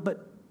only,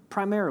 but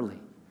primarily.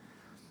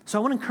 So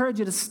I want to encourage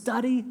you to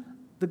study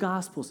the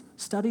Gospels.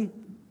 Study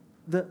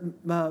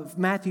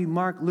Matthew,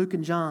 Mark, Luke,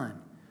 and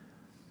John.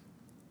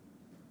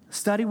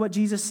 Study what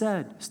Jesus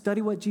said.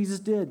 Study what Jesus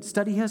did.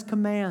 Study his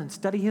commands.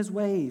 Study his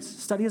ways.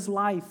 Study his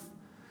life.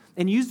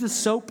 And use the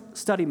SOAP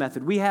study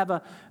method. We have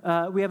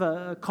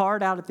a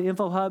card out at the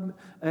Info Hub.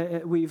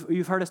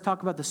 You've heard us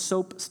talk about the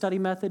SOAP study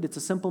method. It's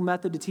a simple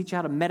method to teach you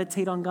how to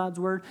meditate on God's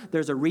word.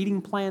 There's a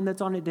reading plan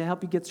that's on it to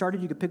help you get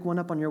started. You could pick one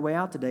up on your way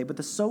out today. But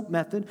the SOAP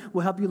method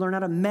will help you learn how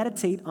to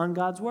meditate on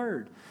God's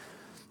word.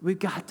 We've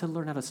got to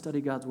learn how to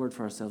study God's word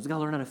for ourselves. We've got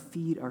to learn how to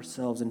feed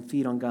ourselves and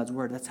feed on God's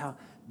word. That's how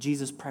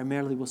Jesus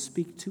primarily will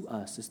speak to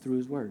us, is through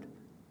his word.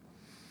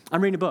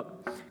 I'm reading a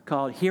book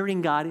called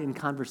Hearing God in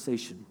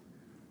Conversation.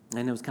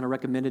 And it was kind of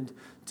recommended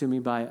to me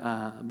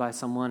by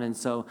someone. And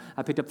so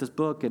I picked up this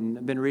book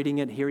and been reading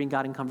it, Hearing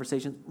God in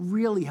Conversation.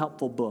 Really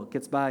helpful book.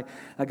 It's by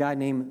a guy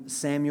named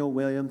Samuel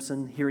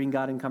Williamson, Hearing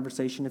God in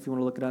Conversation. If you want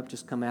to look it up,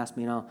 just come ask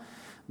me and I'll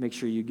make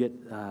sure you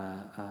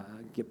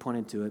get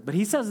pointed to it. But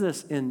he says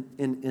this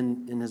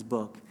in his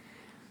book.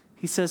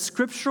 He says,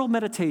 scriptural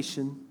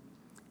meditation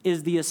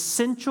is the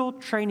essential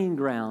training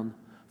ground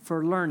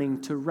for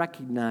learning to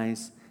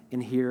recognize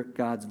and hear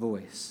God's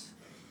voice.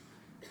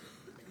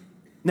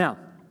 Now,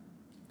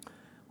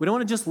 we don't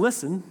want to just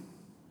listen.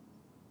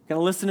 We've got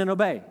to listen and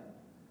obey.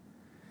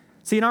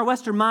 See, in our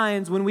Western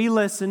minds, when we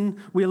listen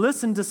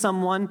to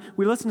someone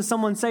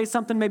say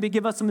something, maybe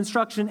give us some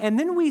instruction, and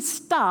then we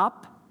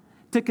stop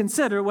to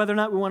consider whether or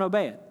not we want to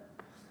obey it.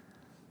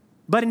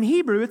 But in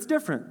Hebrew, it's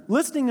different.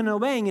 Listening and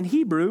obeying in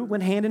Hebrew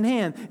went hand in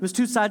hand. It was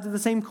two sides of the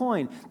same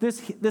coin.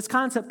 This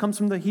concept comes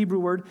from the Hebrew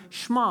word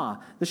shema.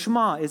 The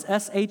shema is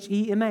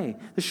S-H-E-M-A.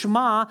 The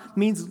shema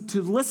means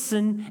to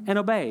listen and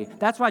obey.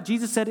 That's why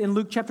Jesus said in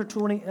Luke chapter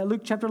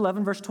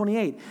 11, verse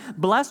 28,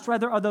 blessed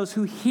rather are those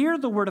who hear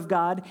the word of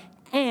God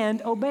and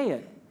obey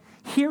it.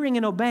 Hearing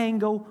and obeying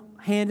go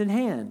hand in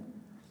hand.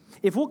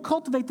 If we'll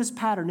cultivate this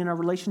pattern in our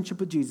relationship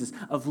with Jesus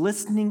of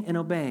listening and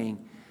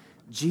obeying,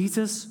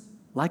 Jesus,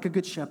 like a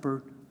good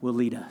shepherd, will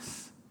lead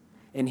us.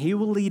 And he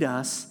will lead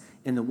us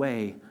in the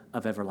way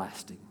of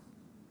everlasting.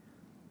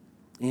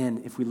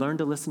 And if we learn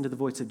to listen to the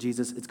voice of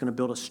Jesus, it's going to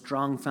build a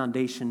strong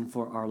foundation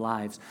for our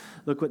lives.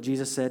 Look what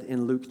Jesus said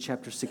in Luke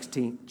chapter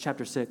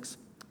 6.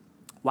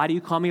 Why do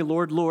you call me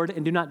Lord, Lord,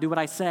 and do not do what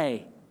I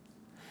say?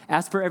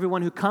 As for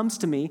everyone who comes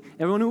to me,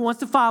 everyone who wants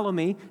to follow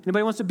me, anybody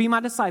who wants to be my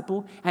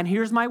disciple, and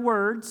hears my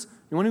words,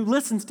 anyone who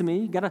listens to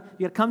me, you got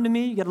to come to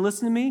me, you got to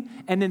listen to me,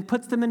 and then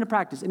puts them into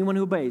practice. Anyone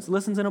who obeys,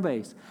 listens and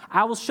obeys.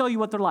 I will show you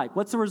what they're like.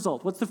 What's the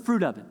result? What's the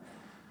fruit of it?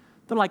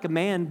 They're like a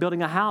man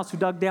building a house who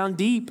dug down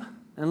deep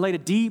and laid a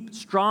deep,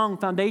 strong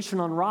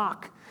foundation on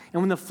rock.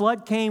 And when the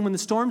flood came, when the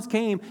storms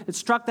came, it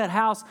struck that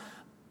house,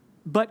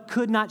 but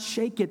could not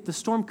shake it. The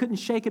storm couldn't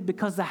shake it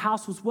because the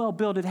house was well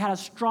built. It had a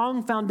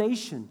strong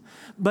foundation.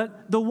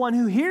 But the one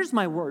who hears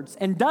my words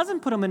and doesn't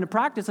put them into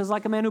practice is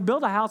like a man who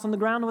built a house on the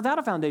ground without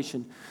a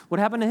foundation.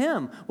 What happened to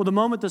him? Well, the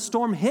moment the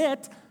storm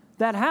hit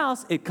that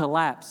house, it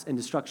collapsed and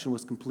destruction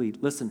was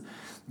complete. Listen,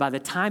 by the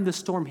time the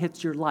storm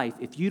hits your life,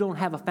 if you don't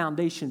have a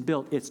foundation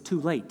built, it's too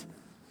late.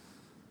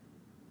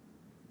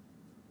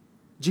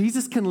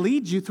 Jesus can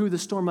lead you through the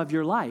storm of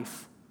your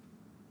life.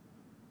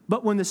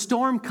 But when the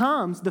storm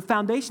comes, the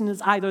foundation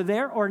is either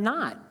there or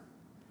not.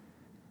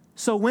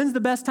 So when's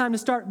the best time to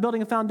start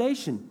building a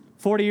foundation?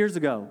 40 years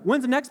ago.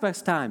 When's the next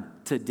best time?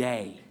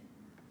 Today.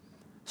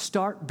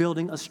 Start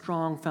building a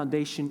strong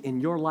foundation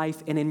in your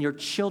life and in your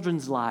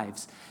children's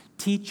lives.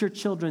 Teach your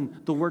children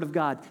the Word of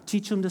God.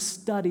 Teach them to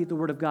study the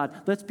Word of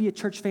God. Let's be a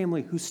church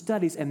family who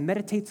studies and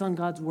meditates on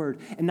God's Word.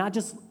 And not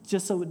just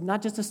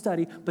to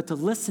study, but to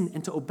listen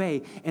and to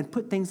obey and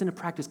put things into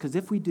practice. Because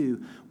if we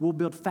do, we'll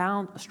build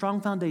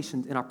strong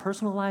foundations in our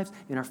personal lives,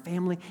 in our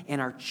family,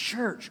 and our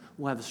church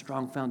will have a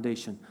strong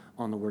foundation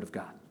on the Word of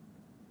God.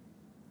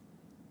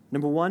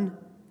 Number 1,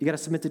 you got to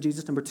submit to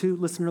Jesus. Number 2,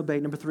 listen and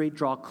obey. Number 3,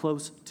 draw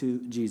close to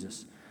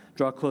Jesus.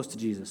 Draw close to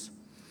Jesus.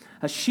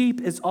 A sheep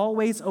is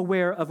always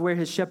aware of where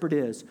his shepherd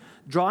is.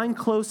 Drawing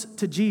close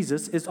to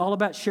Jesus is all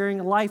about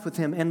sharing life with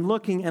him and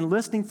looking and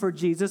listening for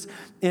Jesus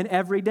in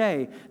every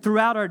day,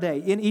 throughout our day,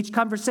 in each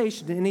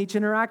conversation, in each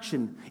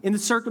interaction, in the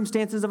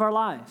circumstances of our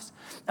lives.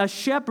 A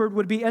shepherd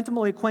would be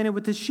intimately acquainted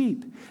with his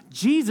sheep.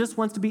 Jesus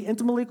wants to be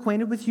intimately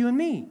acquainted with you and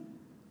me.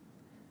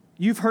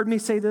 You've heard me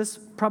say this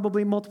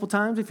probably multiple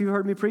times if you've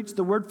heard me preach.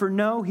 The word for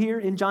know here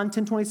in John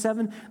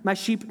 10:27, my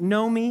sheep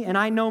know me and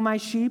I know my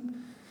sheep.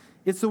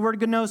 It's the word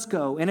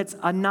gnosko, and it's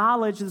a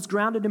knowledge that's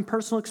grounded in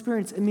personal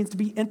experience. It means to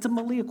be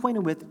intimately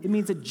acquainted with. It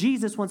means that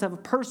Jesus wants to have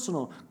a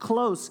personal,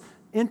 close,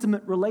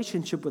 intimate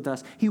relationship with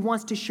us. He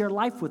wants to share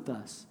life with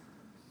us.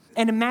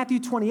 And in Matthew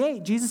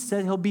 28, Jesus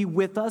said he'll be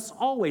with us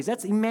always.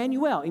 That's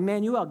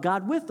Emmanuel,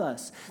 God with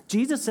us.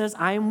 Jesus says,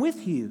 I am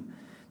with you.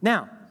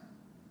 Now,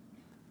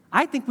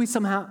 I think we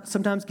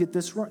sometimes gets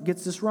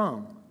this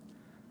wrong.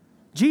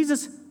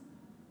 Jesus,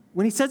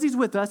 when he says he's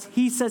with us,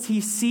 he says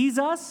he sees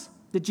us,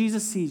 that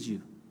Jesus sees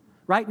you.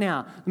 Right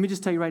now, let me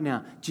just tell you right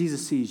now,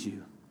 Jesus sees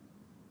you.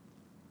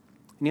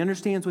 And he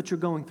understands what you're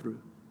going through.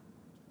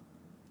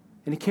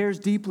 And he cares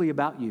deeply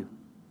about you.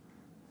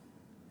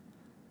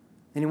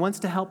 And he wants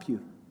to help you.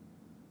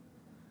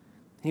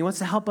 And he wants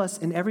to help us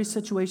in every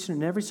situation,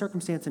 in every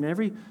circumstance, in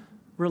every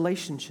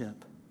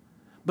relationship.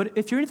 But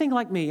if you're anything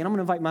like me, and I'm going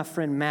to invite my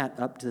friend Matt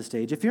up to the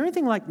stage. If you're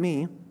anything like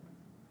me,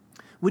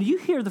 when you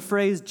hear the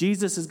phrase,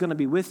 Jesus is going to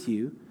be with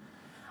you,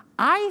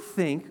 I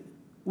think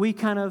we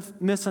kind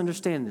of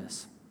misunderstand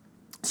this.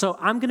 So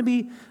I'm going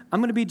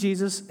to be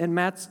Jesus, and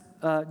Matt's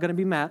going to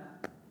be Matt.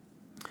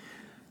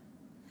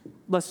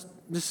 Let's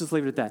just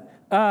leave it at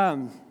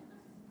that.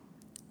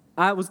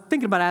 I was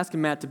thinking about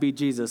asking Matt to be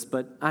Jesus,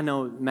 but I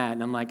know Matt,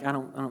 and I'm like, I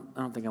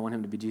don't think I want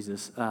him to be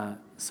Jesus.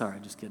 Sorry,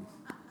 just kidding.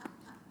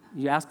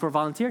 You ask for a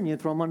volunteer, and you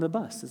throw him under the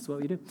bus. That's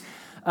what you do.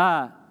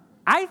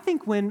 I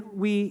think when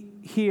we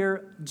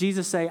hear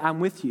Jesus say, I'm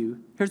with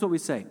you, here's what we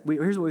say.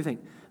 Here's what we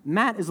think.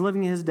 Matt is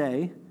living his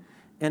day,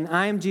 and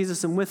I am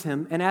Jesus and with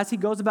him. And as he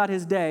goes about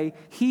his day,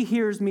 he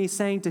hears me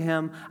saying to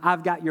him,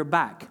 I've got your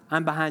back.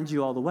 I'm behind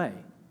you all the way.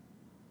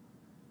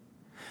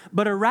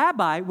 But a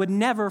rabbi would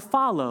never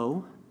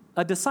follow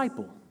a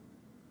disciple.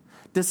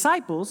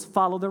 Disciples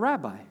follow the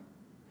rabbi.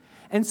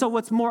 And so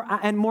what's more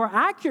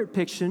accurate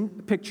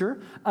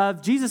picture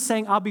of Jesus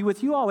saying, I'll be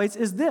with you always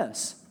is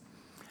this.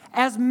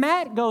 As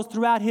Matt goes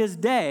throughout his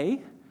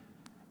day,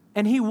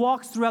 and he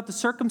walks throughout the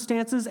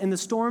circumstances and the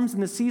storms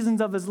and the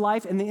seasons of his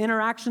life and the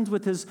interactions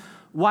with his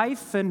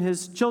wife and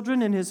his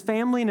children and his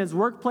family and his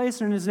workplace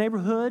and his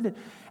neighborhood,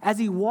 as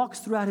he walks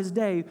throughout his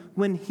day,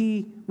 when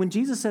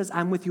Jesus says,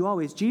 I'm with you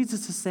always,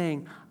 Jesus is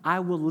saying, I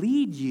will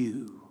lead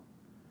you.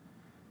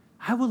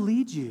 I will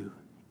lead you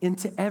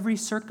into every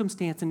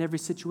circumstance and every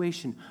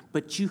situation,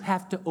 but you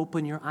have to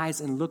open your eyes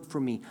and look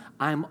for me.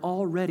 I'm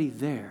already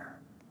there.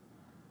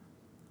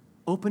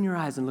 Open your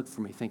eyes and look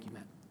for me. Thank you,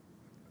 Matt.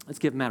 Let's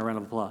give Matt a round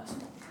of applause.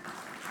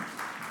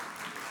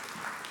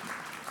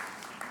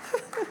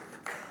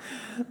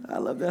 I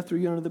love that. I threw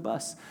you under the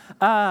bus.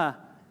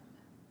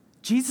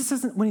 Jesus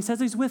isn't, when he says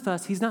he's with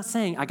us, he's not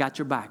saying, I got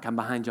your back, I'm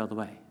behind you all the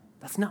way.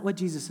 That's not what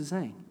Jesus is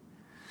saying.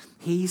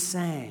 He's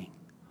saying,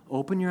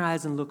 open your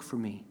eyes and look for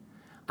me.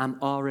 I'm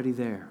already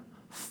there.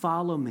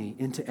 Follow me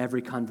into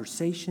every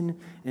conversation,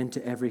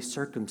 into every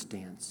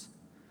circumstance.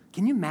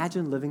 Can you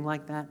imagine living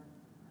like that?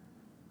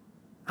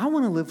 I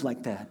want to live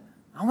like that.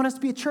 I want us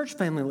to be a church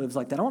family that lives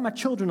like that. I want my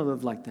children to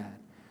live like that.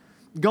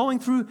 Going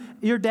through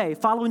your day,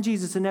 following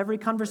Jesus in every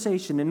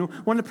conversation. And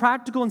one of the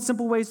practical and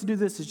simple ways to do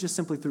this is just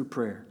simply through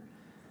prayer.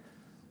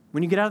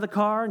 When you get out of the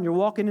car and you're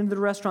walking into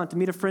the restaurant to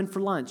meet a friend for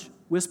lunch,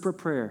 whisper a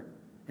prayer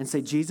and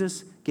say,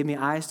 Jesus, give me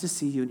eyes to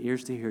see you and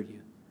ears to hear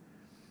you.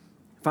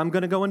 If I'm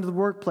going to go into the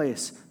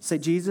workplace, say,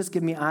 Jesus,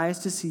 give me eyes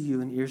to see you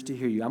and ears to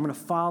hear you. I'm going to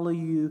follow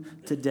you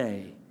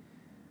today.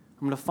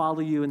 I'm going to follow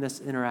you in this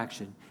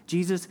interaction.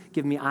 Jesus,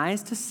 give me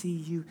eyes to see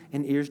you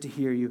and ears to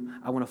hear you.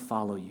 I want to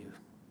follow you.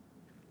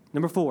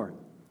 Number 4,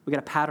 we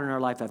got to pattern our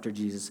life after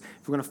Jesus.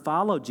 If we're going to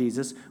follow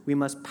Jesus, we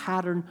must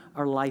pattern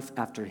our life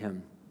after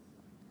him.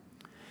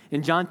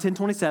 In John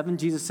 10:27,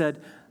 Jesus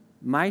said,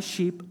 my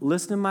sheep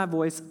listen to my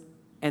voice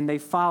and they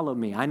follow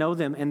me. I know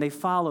them and they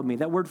follow me.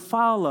 That word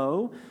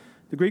follow,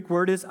 the Greek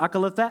word is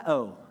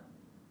akaletheo.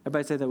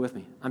 Everybody say that with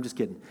me. I'm just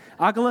kidding.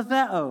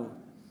 Akaletheo.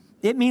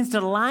 It means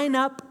to line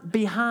up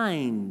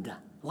behind.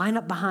 Line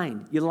up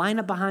behind. You line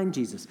up behind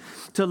Jesus.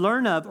 To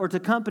learn of or to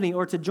accompany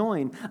or to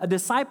join. A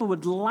disciple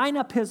would line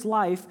up his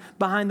life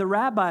behind the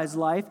rabbi's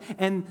life,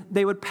 and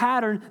they would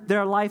pattern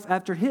their life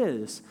after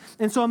his.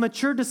 And so a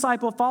mature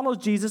disciple follows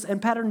Jesus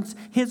and patterns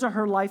his or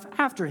her life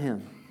after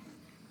him.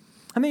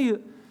 How many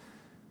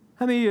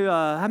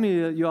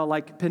of you all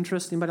like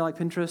Pinterest? Anybody like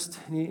Pinterest?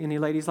 Any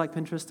ladies like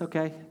Pinterest?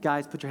 Okay.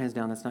 Guys, put your hands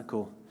down. That's not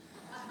cool.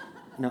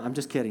 No, I'm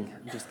just kidding.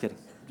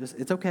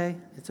 It's okay.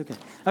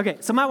 Okay,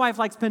 so my wife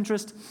likes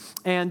Pinterest,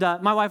 and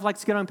my wife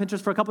likes to get on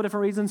Pinterest for a couple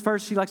different reasons.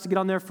 First, she likes to get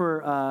on there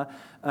for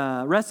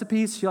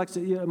recipes.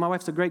 My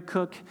wife's a great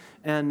cook,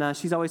 and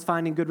she's always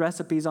finding good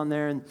recipes on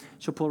there, and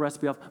she'll pull a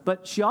recipe off.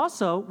 But she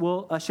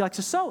also she likes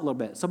to sew a little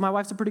bit. So my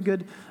wife's a pretty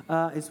good,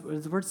 is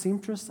the word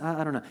seamstress?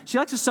 I don't know. She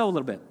likes to sew a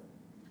little bit.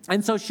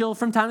 And so she'll,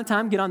 from time to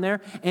time, get on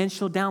there, and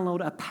she'll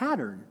download a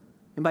pattern.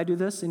 Anybody do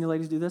this? Any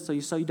ladies do this? So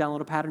you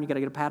download a pattern, you got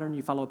to get a pattern,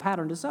 you follow a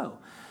pattern to sew.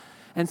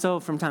 And so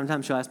from time to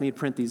time, she'll ask me to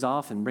print these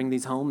off and bring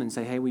these home and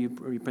say, hey, will you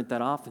print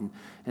that off?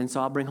 And so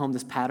I'll bring home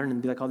this pattern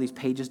and be like all these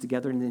pages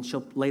together, and then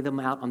she'll lay them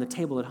out on the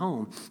table at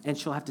home. And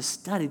she'll have to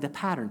study the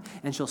pattern.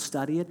 And she'll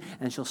study it,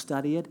 and she'll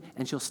study it,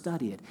 and she'll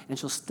study it. And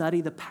she'll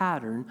study the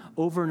pattern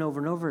over and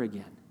over and over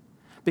again.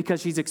 Because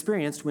she's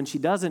experienced when she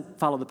doesn't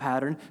follow the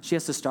pattern, she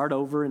has to start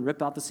over and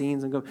rip out the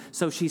seams and go.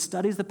 So she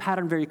studies the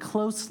pattern very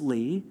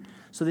closely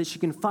so that she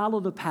can follow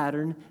the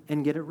pattern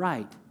and get it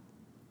right.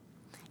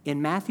 In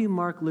Matthew,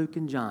 Mark, Luke,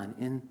 and John,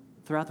 and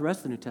throughout the rest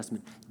of the New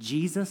Testament,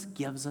 Jesus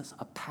gives us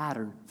a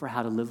pattern for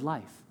how to live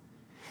life.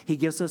 He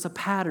gives us a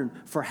pattern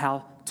for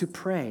how to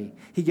pray.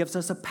 He gives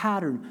us a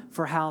pattern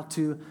for how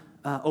to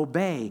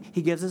obey.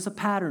 He gives us a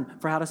pattern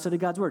for how to study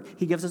God's word.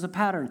 He gives us a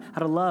pattern how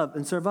to love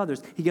and serve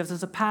others. He gives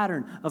us a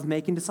pattern of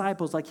making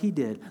disciples like he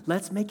did.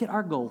 Let's make it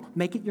our goal,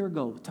 make it your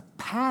goal, to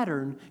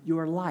pattern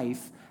your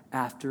life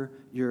after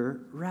your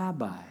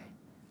rabbi,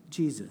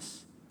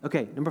 Jesus.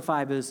 Okay, number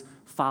 5 is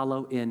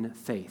follow in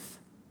faith.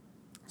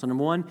 So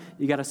number 1,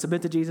 you got to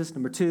submit to Jesus.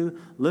 Number 2,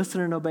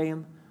 listen and obey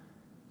him.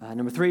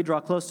 Number 3, draw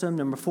close to him.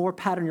 Number 4,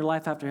 pattern your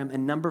life after him.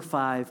 And number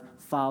 5,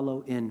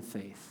 follow in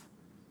faith.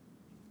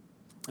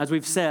 As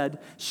we've said,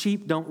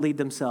 sheep don't lead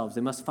themselves.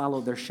 They must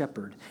follow their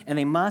shepherd. And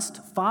they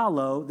must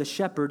follow the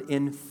shepherd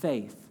in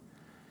faith.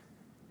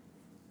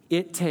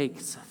 It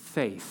takes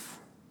faith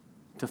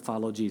to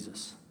follow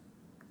Jesus.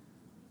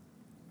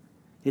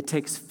 It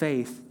takes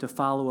faith to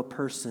follow a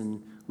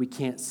person we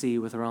can't see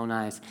with our own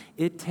eyes.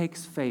 It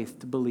takes faith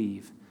to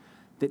believe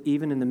that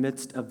even in the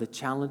midst of the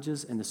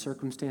challenges and the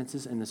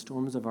circumstances and the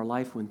storms of our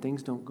life, when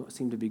things don't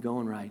seem to be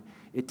going right,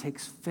 it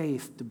takes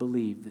faith to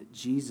believe that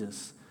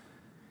Jesus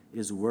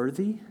is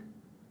worthy,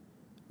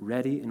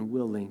 ready, and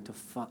willing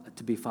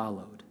to be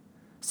followed.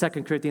 2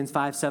 Corinthians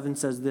 5:7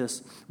 says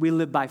this, we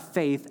live by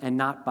faith and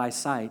not by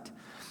sight.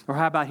 Or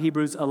how about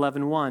Hebrews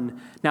 11:1?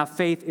 Now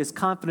faith is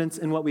confidence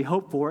in what we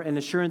hope for and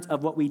assurance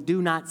of what we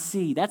do not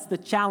see. That's the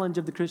challenge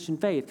of the Christian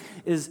faith,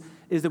 is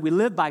that we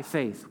live by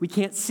faith. We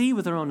can't see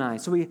with our own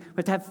eyes, so we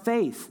have to have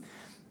faith.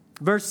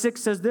 Verse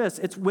 6 says this,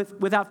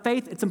 without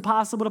faith, it's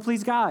impossible to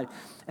please God.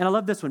 And I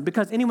love this one,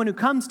 because anyone who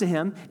comes to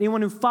him,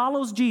 anyone who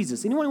follows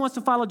Jesus, anyone who wants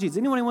to follow Jesus,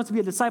 anyone who wants to be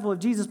a disciple of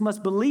Jesus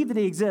must believe that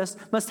he exists,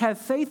 must have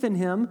faith in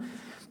him,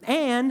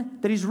 and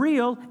that he's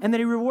real, and that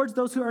he rewards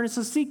those who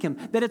earnestly seek him,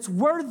 that it's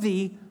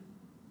worthy,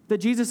 that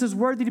Jesus is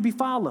worthy to be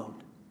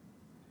followed.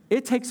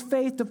 It takes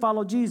faith to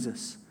follow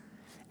Jesus.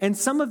 And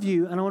some of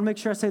you, and I want to make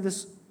sure I say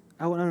this,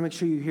 I want to make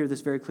sure you hear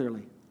this very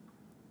clearly,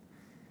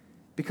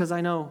 because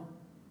I know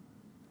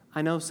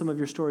some of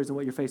your stories and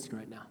what you're facing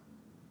right now.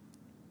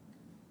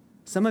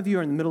 Some of you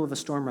are in the middle of a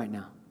storm right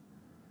now.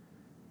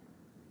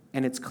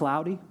 And it's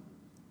cloudy.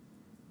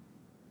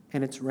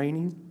 And it's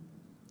raining.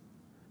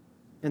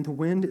 And the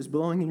wind is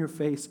blowing in your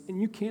face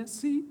and you can't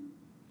see.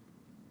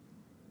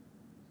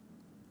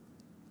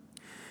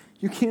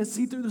 You can't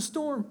see through the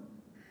storm.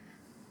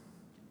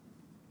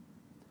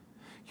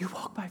 You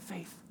walk by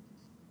faith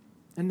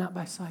and not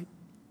by sight.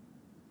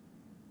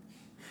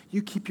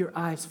 You keep your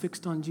eyes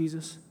fixed on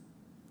Jesus.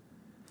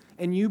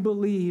 And you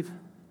believe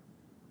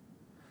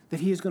that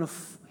He's going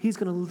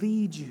to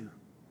lead you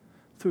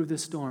through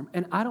this storm.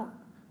 And I don't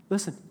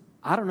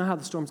know how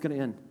the storm's going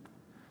to end.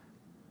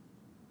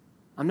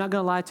 I'm not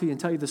going to lie to you and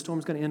tell you the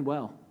storm's going to end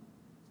well.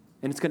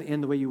 And it's going to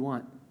end the way you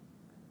want.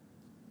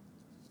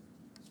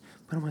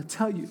 But I'm going to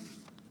tell you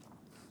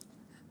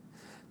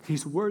that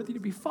He's worthy to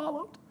be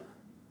followed.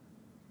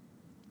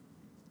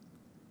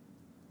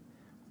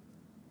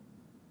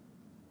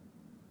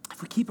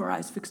 If we keep our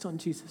eyes fixed on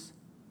Jesus,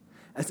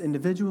 as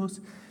individuals,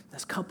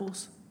 as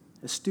couples,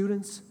 as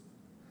students,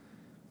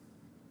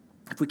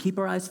 if we keep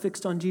our eyes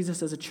fixed on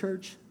Jesus as a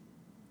church,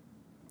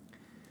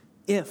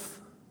 if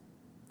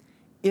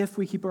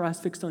we keep our eyes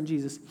fixed on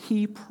Jesus,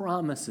 He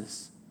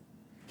promises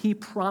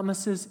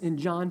in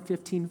John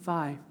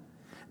 15:5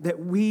 that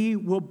we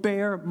will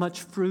bear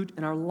much fruit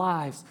in our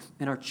lives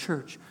and our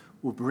church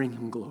will bring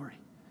Him glory.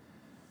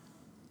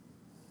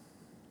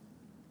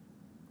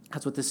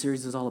 That's what this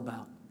series is all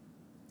about.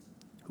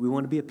 We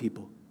want to be a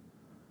people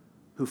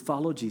who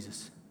follow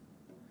Jesus,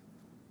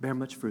 bear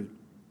much fruit,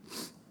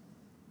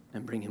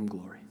 and bring him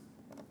glory.